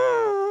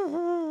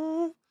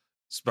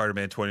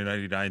 Spider-Man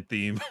 2099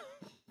 theme.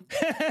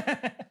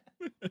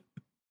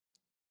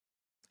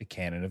 A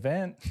canon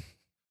event.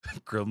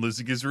 Krillin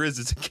losing his Riz.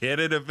 It's a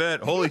canon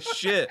event. Holy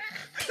shit.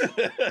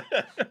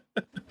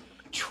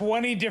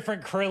 20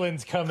 different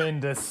Krillins come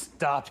in to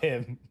stop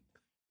him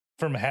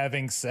from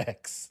having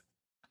sex.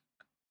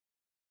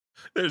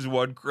 There's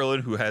one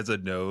Krillin who has a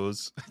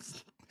nose.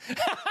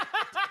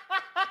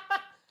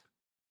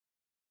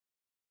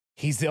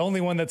 He's the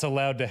only one that's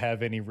allowed to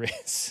have any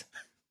Riz.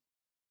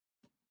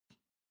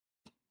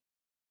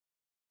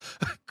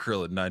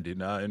 Krillin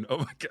 99. Oh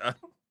my God.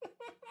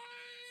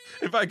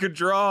 If I could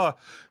draw.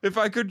 If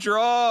I could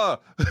draw.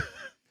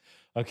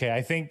 Okay,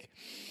 I think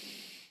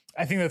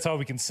that's all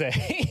we can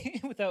say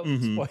without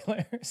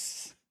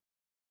spoilers.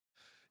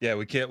 Yeah,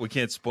 we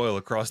can't spoil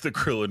across the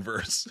Krillin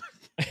verse.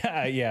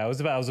 Yeah, I was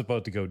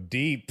about to go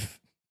deep,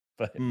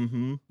 but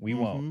we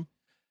won't.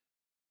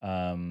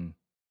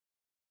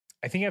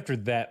 I think after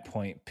that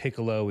point,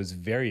 Piccolo is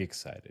very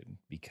excited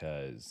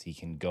because he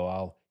can go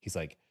all. He's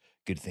like,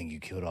 "Good thing you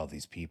killed all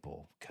these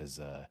people, because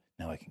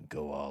now I can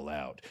go all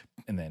out."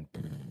 And then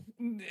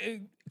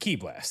Ki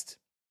Blast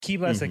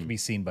that can be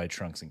seen by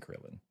Trunks and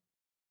Krillin.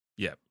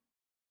 Yep.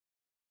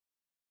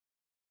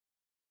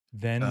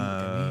 Then,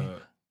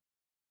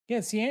 yeah,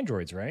 it's the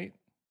androids, right?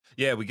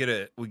 Yeah, we get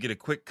a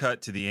quick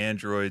cut to the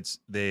androids.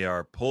 They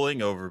are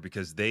pulling over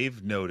because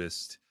they've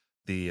noticed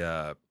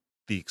the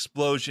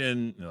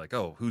explosion. They're like,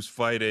 "Oh, who's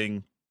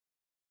fighting?"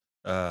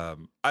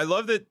 I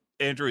love that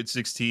Android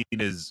 16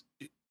 is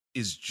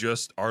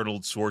just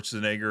Arnold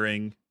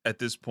Schwarzeneggering at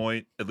this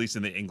point, at least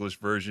in the English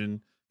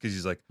version, because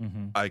he's like,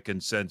 "I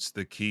can sense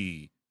the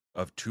key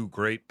of two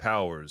great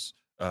powers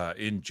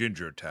in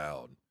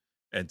Gingertown,"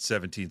 and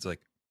 17's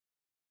like,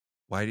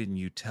 "Why didn't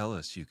you tell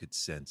us you could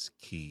sense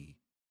key?"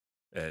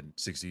 And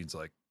 16's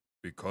like,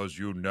 "Because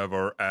you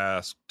never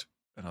asked."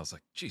 And I was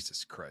like,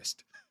 Jesus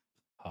Christ.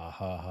 Ha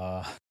ha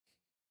ha.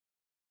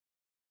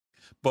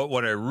 But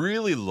what I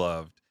really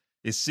loved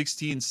is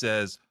 16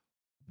 says,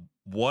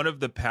 one of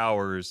the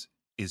powers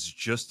is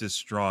just as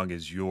strong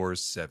as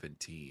yours,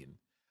 17.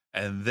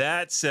 And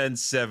that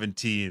sends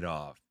 17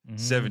 off.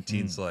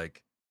 17's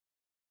like,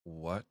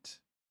 what?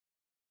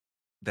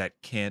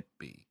 That can't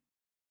be.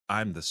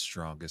 I'm the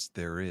strongest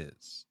there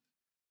is.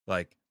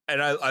 Like,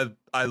 and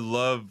I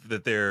love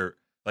that they're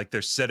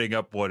setting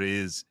up what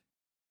is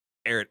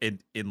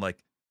in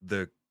like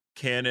the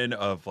canon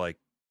of like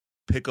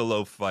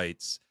Piccolo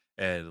fights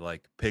and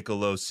like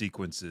Piccolo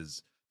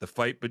sequences, the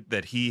fight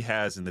that he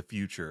has in the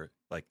future,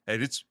 like,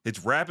 and it's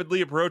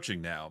rapidly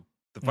approaching now.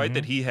 The fight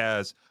that he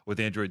has with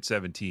Android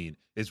 17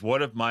 is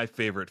one of my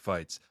favorite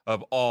fights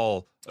of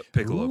all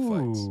Piccolo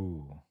fights.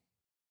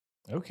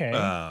 Okay.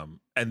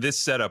 And this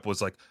setup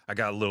was like, I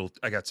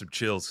got some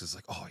chills because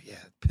like, oh yeah,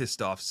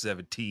 pissed off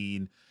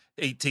 17,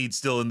 18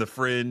 still in the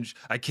fringe.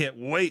 I can't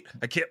wait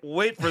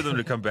for them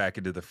to come back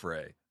into the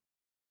fray.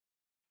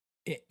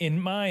 In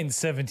mine,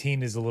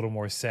 17 is a little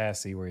more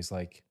sassy, where he's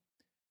like,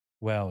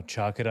 well,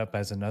 chalk it up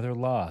as another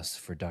loss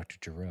for Dr.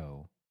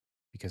 Gero,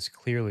 because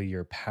clearly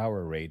your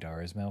power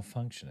radar is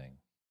malfunctioning.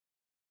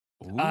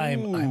 Ooh.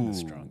 I'm the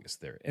strongest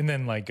there. And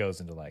then like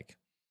goes into like,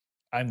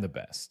 I'm the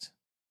best.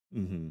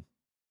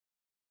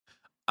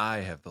 I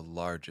have the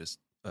largest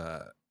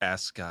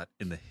ascot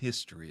in the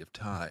history of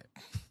time.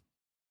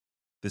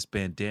 This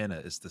bandana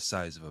is the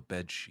size of a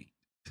bed sheet.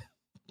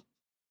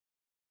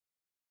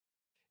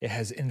 It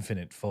has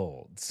infinite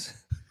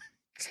folds,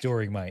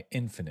 storing my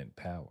infinite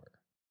power.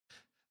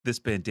 This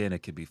bandana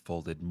can be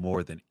folded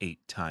more than 8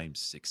 times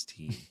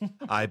 16.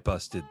 I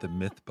busted the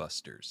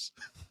Mythbusters.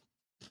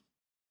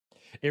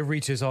 It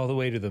reaches all the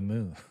way to the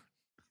moon.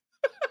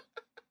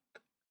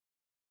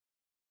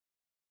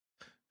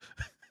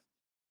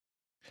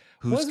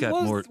 Who's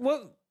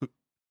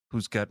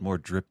got more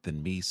drip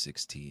than me,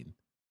 16?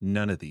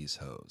 None of these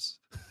hoes.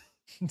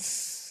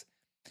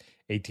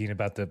 18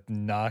 about to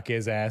knock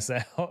his ass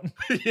out.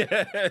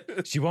 Yeah.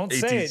 She won't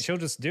say it. She'll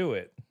just do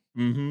it.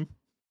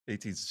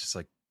 18's just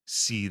like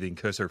seething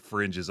because her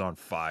fringe is on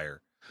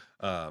fire.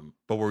 But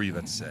what were you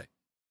about to say?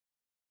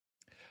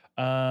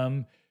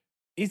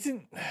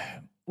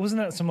 Wasn't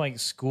that some like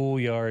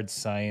schoolyard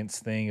science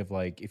thing of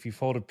like, if you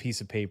fold a piece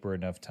of paper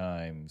enough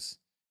times,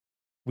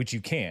 which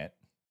you can't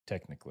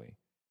technically,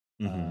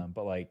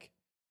 but like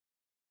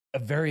a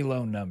very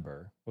low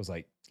number was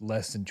like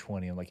less than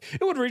 20. I'm like,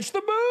 it would reach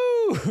the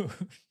moon.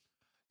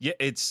 Yeah,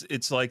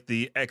 it's like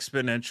the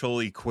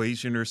exponential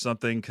equation or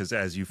something, because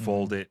as you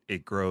fold it,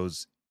 it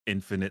grows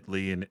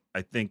infinitely, and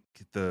I think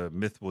the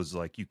myth was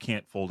like you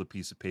can't fold a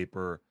piece of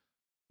paper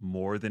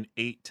more than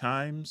 8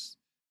 times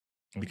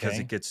because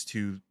Okay. it gets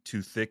too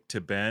thick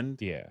to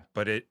bend. Yeah.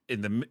 But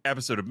in the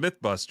episode of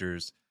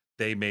Mythbusters,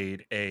 they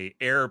made a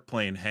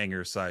airplane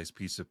hanger size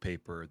piece of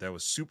paper that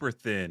was super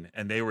thin,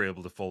 and they were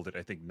able to fold it,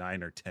 I think,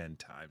 9 or 10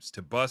 times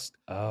to bust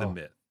the Oh,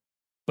 myth.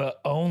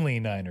 but only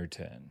 9 or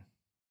 10.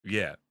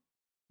 Yeah,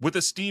 with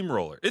a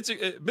steamroller.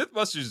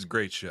 Mythbusters is a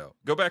great show.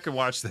 Go back and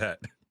watch that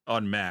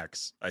on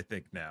Max, I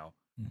think now.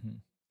 Mm-hmm.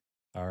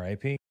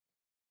 R.I.P.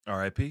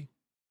 R.I.P.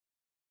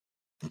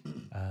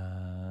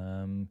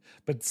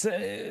 But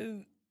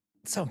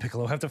so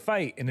Piccolo have to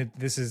fight, and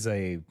this is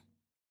a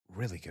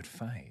really good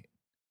fight.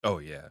 Oh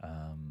yeah.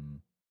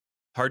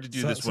 Hard to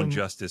do so- this one some-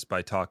 justice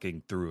by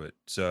talking through it.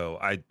 So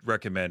I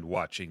recommend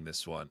watching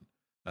this one.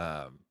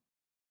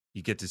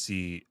 You get to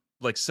see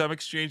like some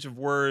exchange of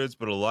words,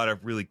 but a lot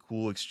of really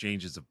cool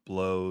exchanges of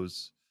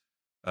blows.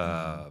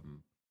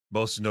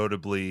 Most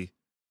notably,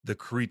 the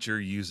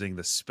creature using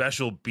the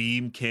special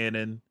beam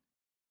cannon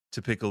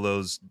to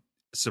Piccolo's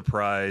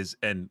surprise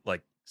and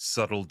like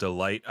subtle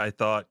delight, I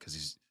thought, because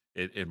he's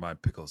in my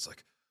Piccolo's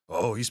like,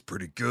 oh, he's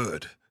pretty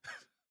good.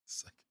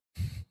 It's like,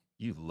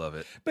 you love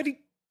it. But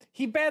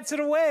he bats it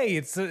away.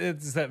 It's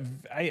that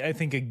I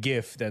think a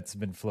GIF that's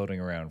been floating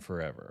around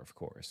forever, of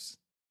course.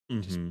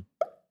 Mhm.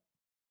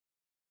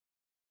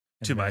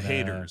 And To my then,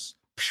 haters.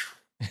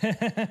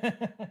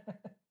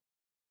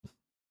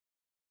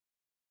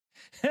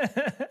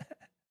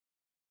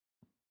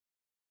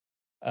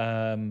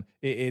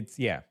 It's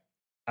yeah.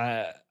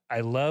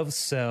 I love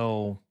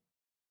Cell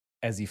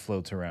as he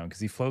floats around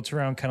because he floats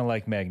around kind of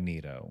like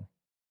Magneto,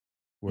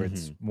 where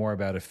it's more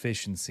about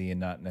efficiency and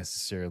not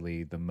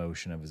necessarily the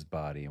motion of his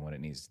body and what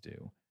it needs to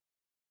do.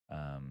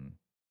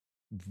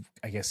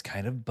 I guess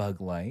kind of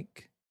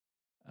bug-like.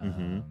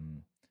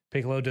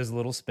 Piccolo does a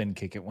little spin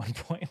kick at one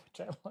point, which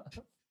I love.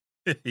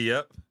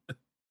 Yep.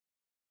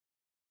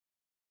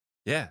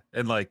 Yeah,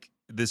 and like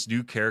this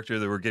new character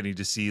that we're getting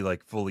to see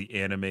like fully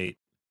animate,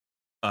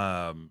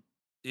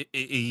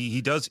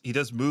 he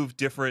does move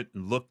different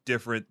and look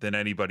different than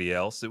anybody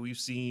else that we've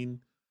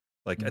seen.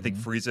 Like I think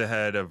Frieza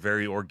had a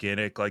very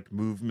organic like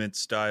movement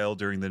style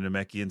during the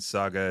Namekian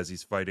saga as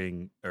he's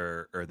fighting,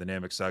 or the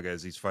Namek saga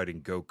as he's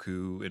fighting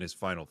Goku in his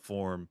final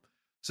form.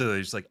 So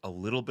there's like a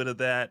little bit of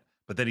that,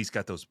 but then he's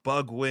got those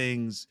bug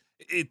wings.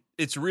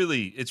 It's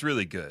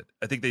really good.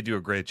 I think they do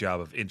a great job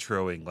of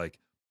introing like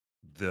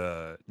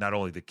not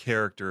only the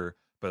character,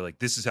 but like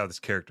this is how this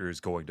character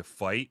is going to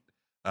fight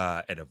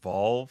and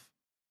evolve.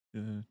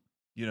 You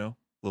know, a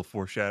little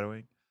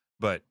foreshadowing,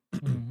 but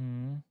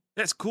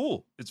that's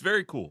cool. It's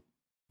very cool.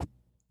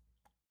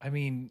 I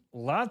mean,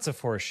 lots of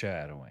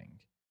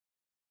foreshadowing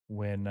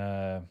when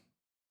I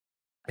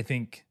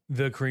think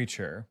the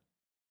creature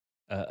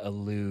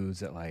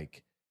alludes at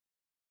like,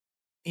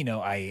 you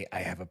know, I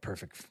have a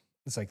perfect.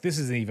 It's like this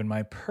isn't even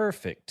my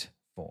perfect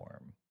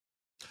form.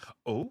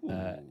 Oh,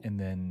 and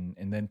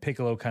then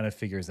Piccolo kind of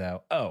figures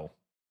out,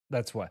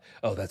 that's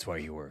why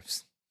you were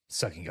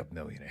sucking up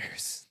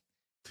millionaires.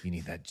 You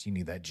need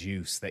that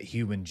juice, that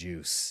human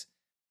juice.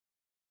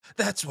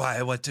 That's why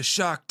I went to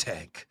Shark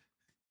Tank,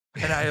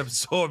 and I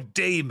absorbed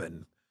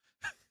Damon.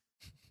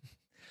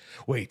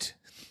 Wait,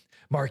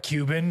 Mark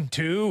Cuban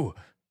too?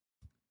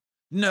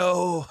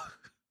 No,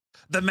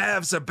 the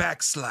Mavs are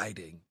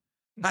backsliding.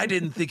 I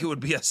didn't think it would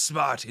be a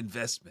smart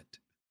investment.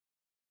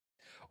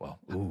 Well,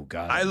 ooh,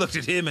 God. I looked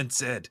at him and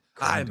said,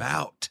 I'm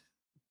out.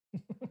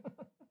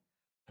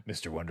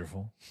 Mr.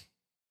 Wonderful.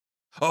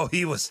 Oh,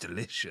 he was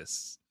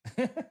delicious.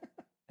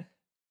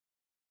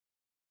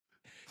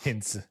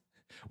 Hints.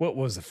 What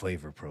was the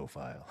flavor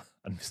profile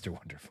on Mr.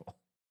 Wonderful?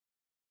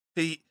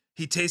 He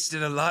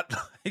tasted a lot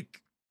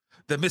like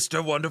the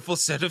Mr. Wonderful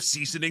set of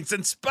seasonings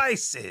and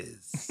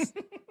spices.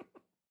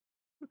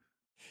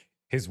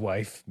 His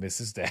wife,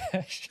 Mrs.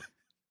 Dash.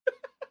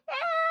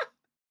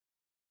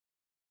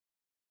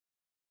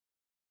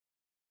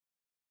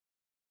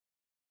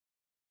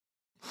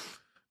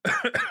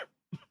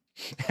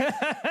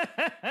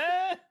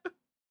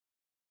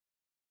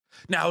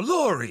 Now,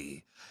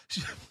 Lori,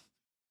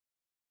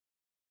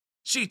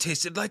 she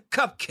tasted like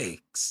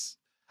cupcakes.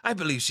 I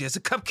believe she has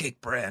a cupcake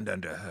brand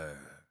under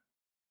her.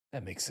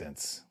 That makes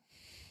sense.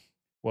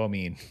 Well, I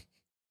mean,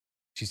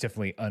 she's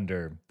definitely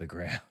under the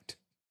ground.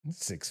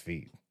 6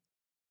 feet.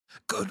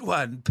 Good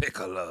one,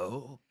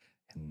 Piccolo.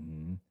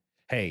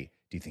 Hey,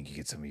 do you think you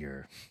get some of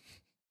your...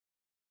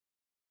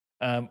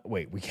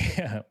 wait, we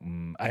can't...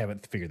 I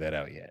haven't figured that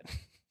out yet.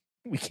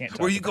 We can't talk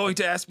Were you about going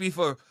to ask me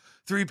for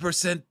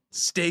 3%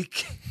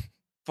 stake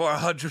for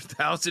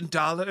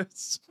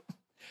 $100,000?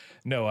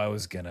 No, I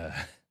was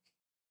gonna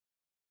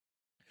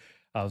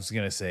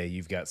say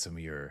you've got some of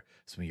your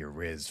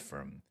riz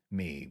from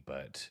me,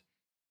 but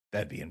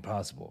that'd be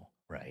impossible,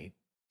 right?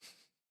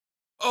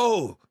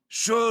 Oh,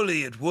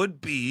 surely it would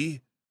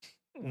be.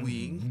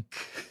 Wink.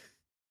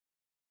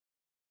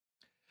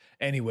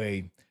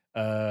 Anyway,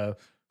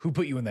 who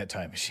put you in that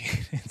time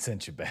machine and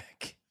sent you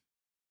back?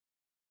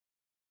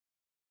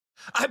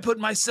 I put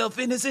myself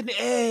in as an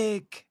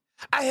egg.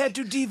 I had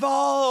to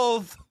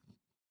devolve.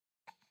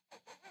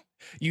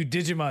 You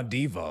Digimon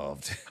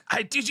devolved.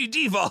 I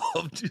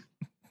digi-devolved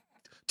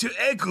to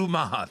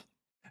Agumon.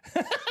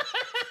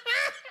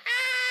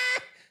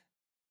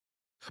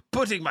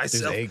 Putting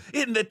myself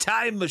in the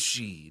time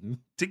machine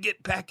to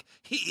get back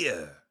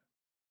here.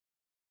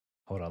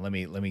 Hold on, let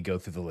me go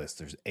through the list.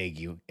 There's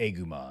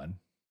Agumon.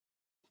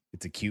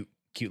 It's a cute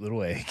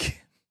little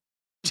egg.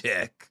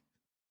 Check.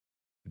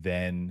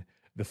 Then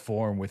the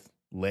form with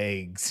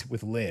legs,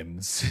 with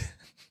limbs.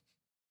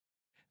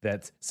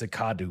 That's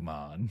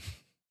Sakadumon.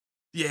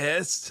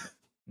 Yes.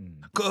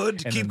 Mm.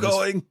 Good. And Keep then this-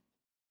 going.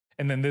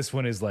 And then this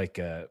one is like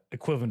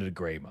equivalent to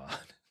Greymon.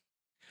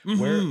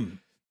 Mhm.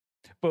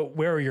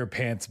 Where are your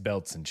pants,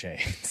 belts, and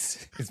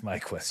chains? Is my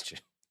question.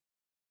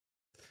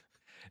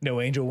 No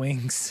angel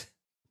wings.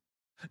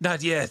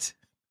 Not yet.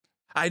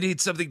 I need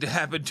something to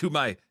happen to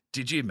my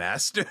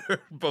Digimaster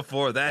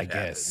before that I happens.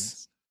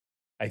 guess.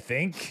 I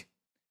think.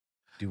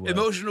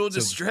 Emotional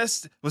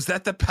distress? Was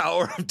that the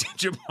power of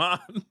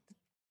Digimon?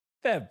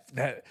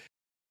 That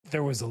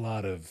there was a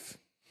lot of,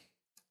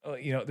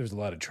 there's a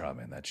lot of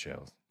trauma in that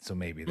show. So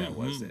maybe that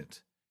was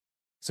it.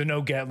 So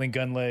no Gatling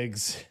gun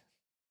legs.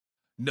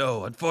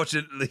 No,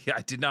 unfortunately,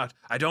 I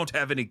don't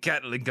have any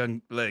Gatling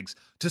gun legs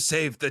to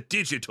save the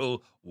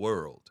digital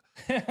world.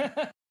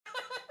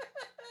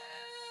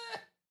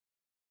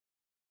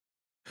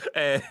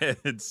 And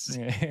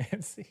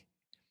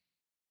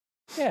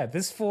yeah,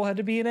 this fool had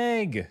to be an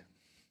egg.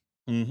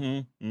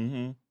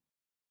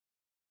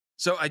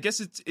 So I guess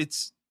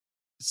it's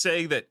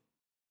saying that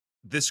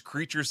this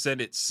creature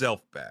sent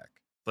itself back.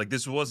 Like,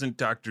 this wasn't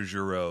Dr.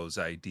 Giroux's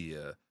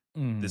idea.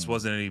 This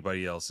wasn't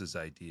anybody else's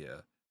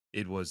idea.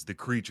 It was the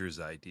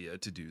creature's idea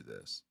to do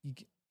this.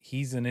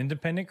 He's an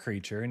independent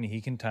creature, and he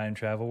can time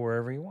travel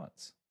wherever he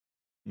wants.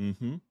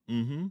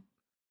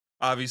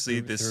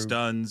 Obviously, this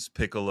stuns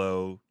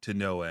Piccolo to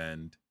no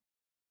end.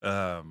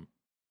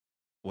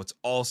 What's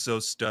also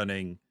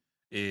stunning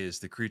is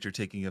the creature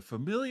taking a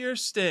familiar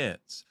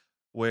stance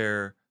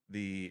where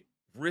the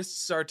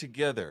wrists are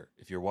together.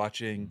 If you're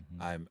watching,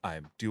 I'm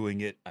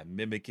doing it. I'm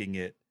mimicking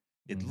it.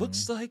 It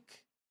looks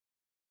like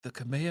the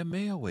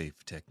Kamehameha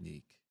wave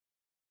technique.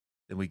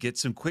 Then we get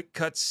some quick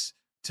cuts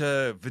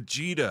to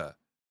Vegeta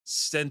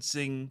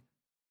sensing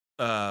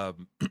what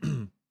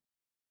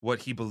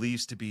he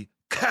believes to be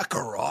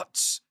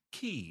Kakarot's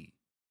key.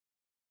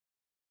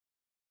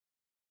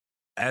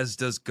 As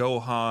does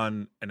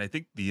Gohan and I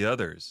think the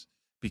others.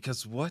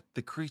 Because what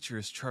the creature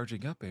is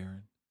charging up,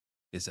 Aaron,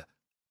 is a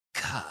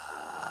Kamehameha.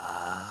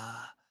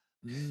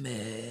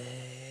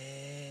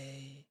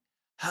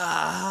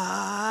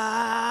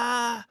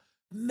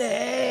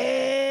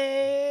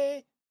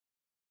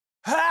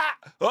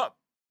 Oh,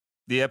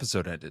 the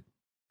episode ended.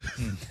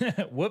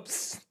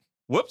 Whoops.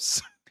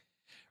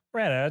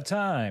 Ran out of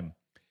time.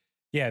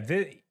 Yeah,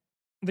 the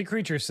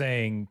creature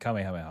saying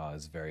Kamehameha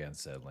is very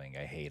unsettling.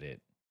 I hate it.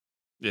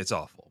 It's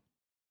awful.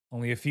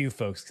 Only a few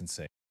folks can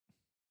say.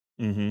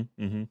 The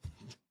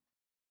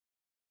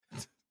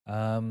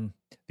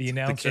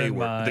announcer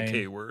the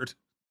K word.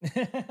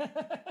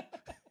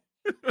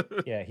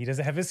 Yeah, he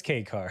doesn't have his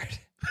K card.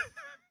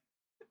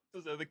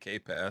 Doesn't have the K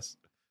pass.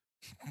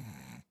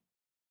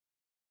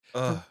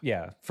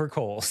 For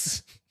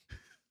Coles.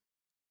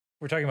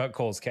 We're talking about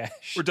Coles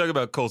Cash. We're talking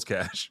about Coles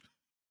Cash.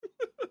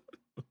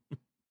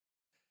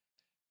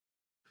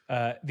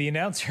 The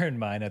announcer in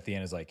mine at the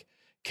end is like,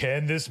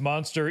 can this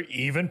monster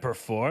even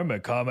perform a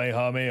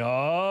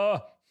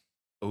Kamehameha?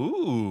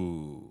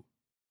 Ooh,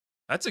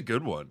 that's a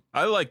good one.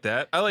 I like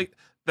that.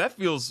 That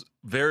feels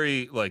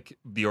very like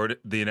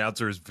the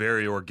announcer is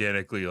very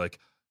organically like,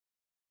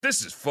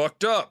 this is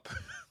fucked up.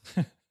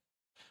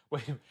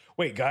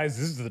 Wait, guys,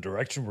 this is the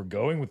direction we're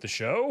going with the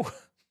show?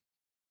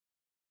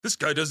 This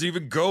guy doesn't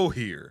even go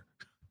here.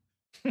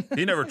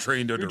 He never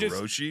trained under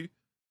Roshi.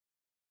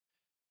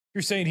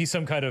 You're saying he's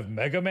some kind of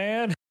Mega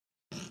Man?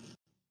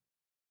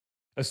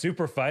 A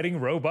super fighting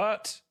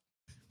robot?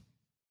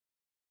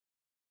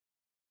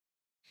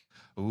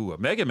 Ooh, a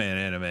Mega Man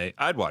anime.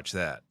 I'd watch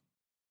that.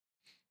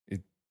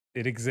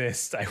 It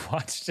exists. I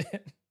watched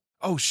it.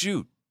 Oh,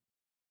 shoot.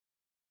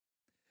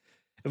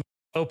 The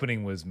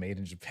opening was made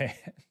in Japan.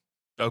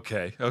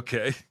 Okay.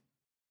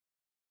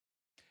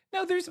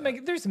 No, there's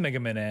a Mega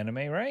Man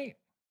anime, right?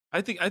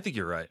 I think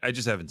you're right. I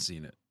just haven't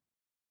seen it.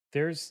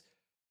 There's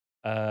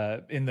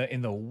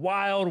in the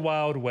wild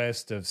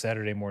west of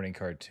Saturday morning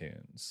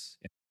cartoons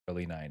in the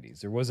early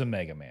 90s, there was a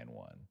Mega Man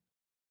one.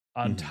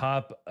 On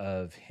top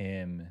of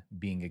him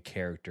being a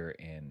character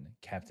in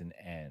Captain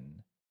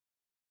N.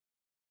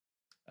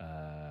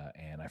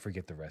 And I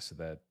forget the rest of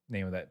the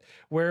name of that.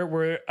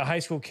 Where a high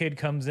school kid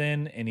comes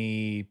in and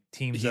he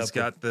teams up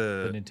with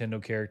the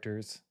Nintendo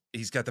characters.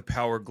 He's got the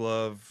power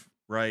glove,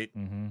 right?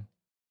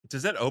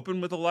 Does that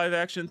open with a live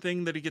action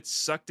thing that he gets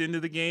sucked into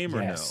the game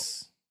or no?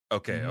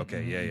 Okay.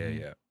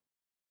 Yeah.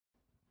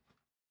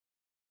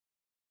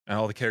 And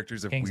all the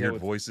characters have weird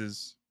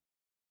voices.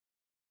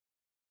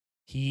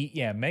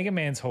 Mega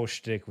Man's whole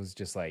shtick was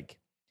just like,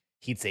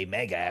 he'd say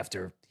Mega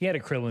after. He had a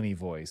Krillin-y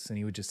voice, and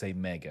he would just say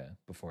Mega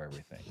before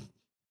everything.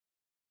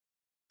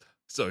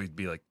 So he'd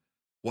be like,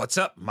 "What's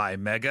up, my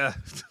mega?"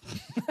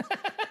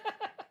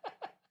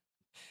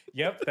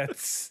 Yep,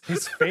 that's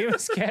his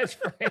famous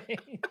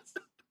catchphrase.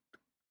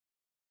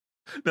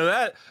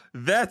 Now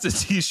that's a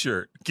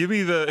t-shirt. Give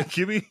me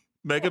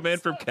Mega Man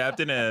from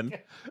Captain N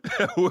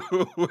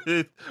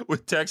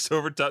with text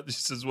over top that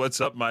says,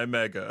 "What's up, my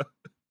mega?"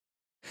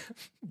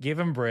 Give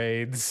him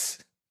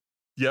braids.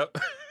 Yep.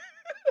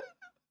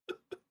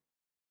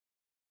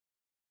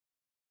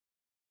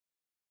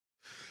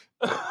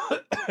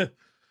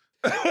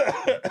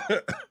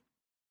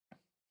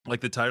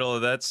 Like the title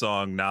of that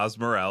song, Nas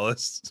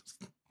Morales.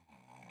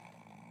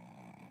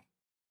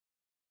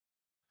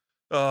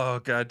 Oh,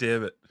 God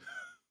damn it.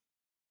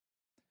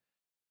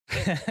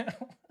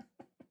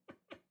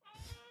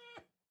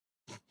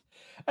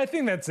 I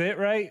think that's it,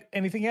 right?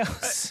 Anything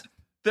else?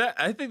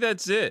 I think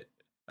that's it.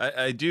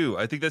 I do.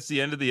 I think that's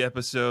the end of the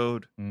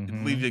episode,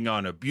 leaving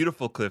on a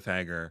beautiful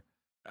cliffhanger.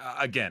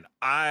 Again,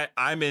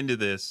 I'm into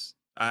this.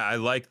 I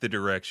like the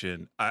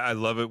direction. I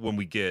love it when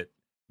we get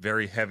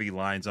very heavy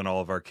lines on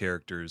all of our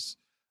characters,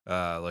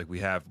 like we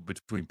have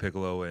between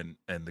Piccolo and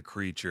the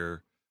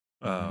creature.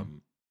 No,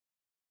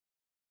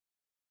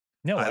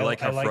 I like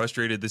how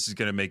frustrated this is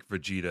going to make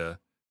Vegeta,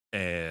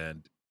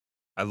 and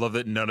I love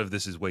that none of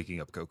this is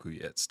waking up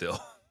Goku yet. Still,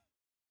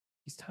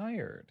 he's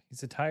tired.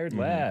 He's a tired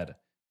lad.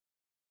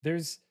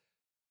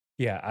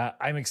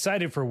 I'm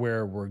excited for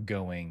where we're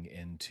going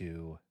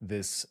into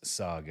this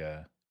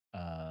saga.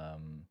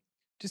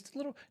 Just a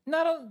little,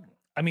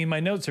 I mean, my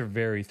notes are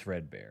very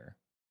threadbare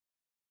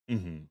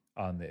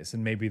on this,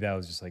 and maybe that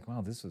was just like,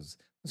 wow, this was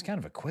kind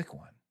of a quick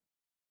one.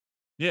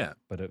 Yeah,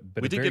 but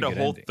we did get a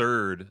whole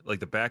third. Like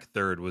the back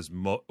third was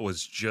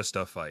just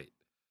a fight,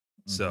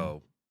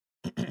 so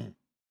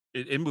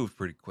it moved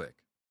pretty quick.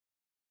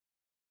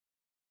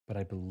 But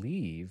I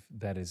believe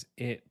that is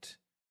it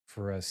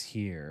for us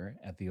here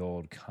at the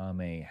old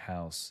Kame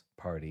House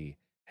Party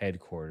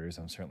headquarters.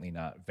 I'm certainly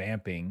not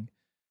vamping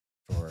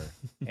for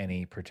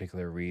any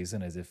particular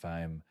reason, as if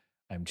I'm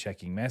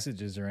checking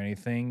messages or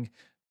anything.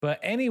 But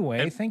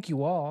anyway, thank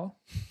you all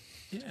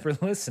for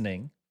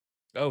listening.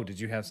 Oh, did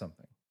you have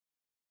something?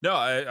 No,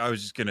 I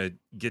was just gonna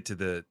get to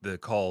the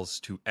calls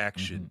to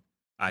action,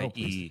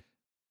 i.e.,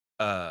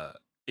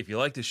 if you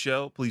like the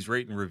show, please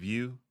rate and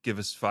review. Give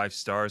us 5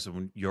 stars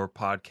on your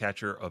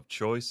podcatcher of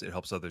choice. It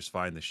helps others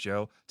find the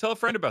show. Tell a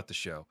friend about the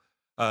show,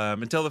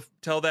 and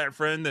tell that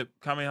friend that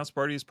Kame House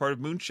Party is part of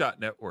Moonshot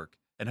Network.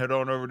 And head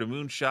on over to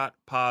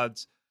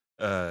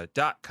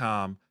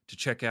moonshotpods.com to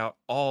check out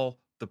all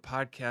the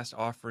podcast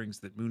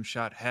offerings that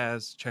Moonshot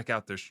has. Check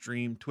out their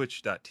stream,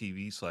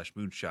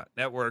 twitch.tv/Moonshot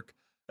Network.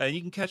 And you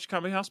can catch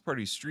Kame House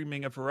Party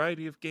streaming a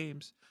variety of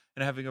games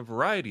and having a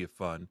variety of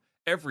fun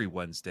every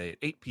Wednesday at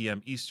 8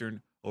 p.m.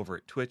 Eastern over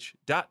at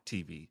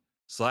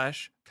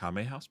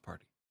twitch.tv/Kame House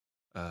Party.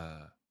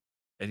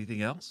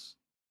 Anything else?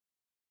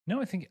 No,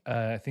 I think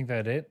that's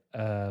it.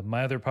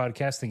 My other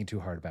podcast, Thinking Too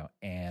Hard About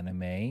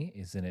Anime,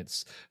 is in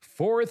its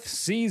 4th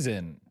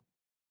season.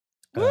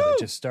 That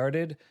just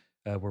started.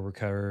 Where we're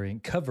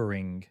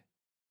covering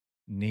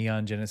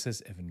Neon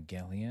Genesis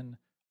Evangelion,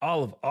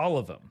 all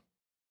of them.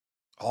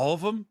 All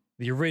of them?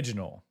 The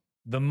original,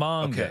 the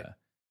manga. Okay.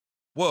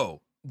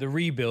 Whoa. The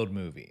rebuild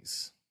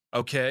movies.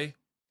 Okay.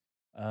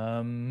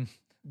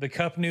 The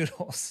cup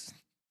noodles.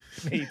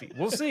 Maybe.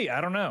 We'll see.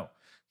 I don't know.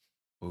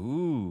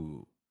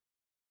 Ooh.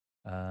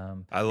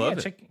 I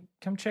love it.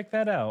 Come check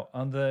that out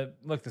on the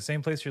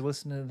same place you're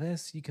listening to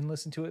this. You can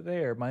listen to it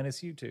there,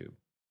 minus YouTube.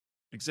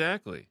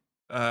 Exactly.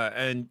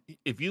 And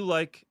if you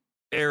like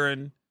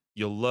Aaron,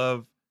 you'll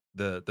love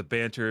the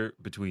banter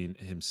between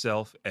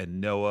himself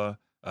and Noah,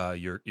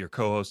 your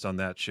co-host on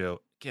that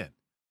show. Again,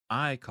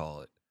 I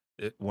call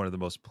it one of the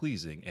most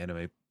pleasing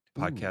anime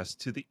podcasts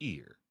to the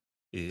ear.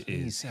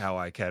 Is how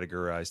I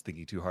categorize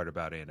Thinking Too Hard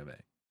About Anime.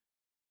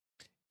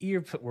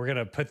 We're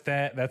gonna put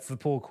that. That's the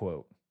pull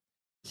quote.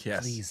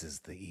 Yes. Pleases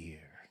the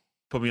ear.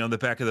 Put me on the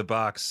back of the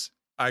box.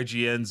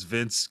 IGN's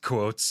Vince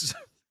quotes.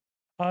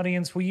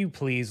 Audience, will you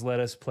please let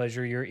us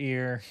pleasure your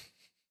ear?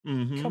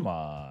 Mm-hmm. Come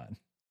on.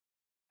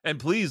 And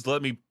please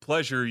let me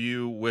pleasure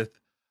you with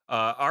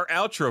our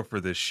outro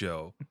for this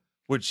show,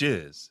 which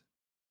is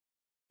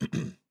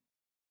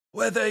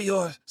whether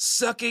you're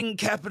sucking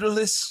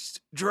capitalists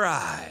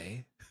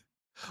dry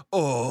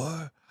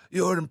or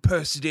you're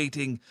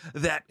impersonating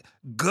that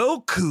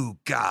Goku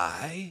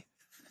guy,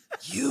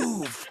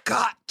 you've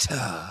got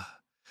to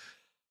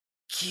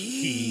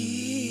keep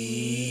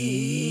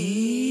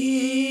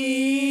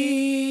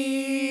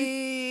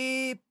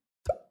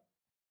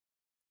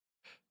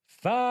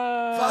fighting.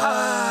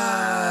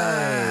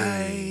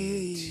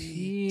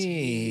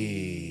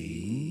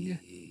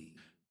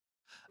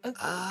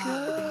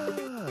 Ah.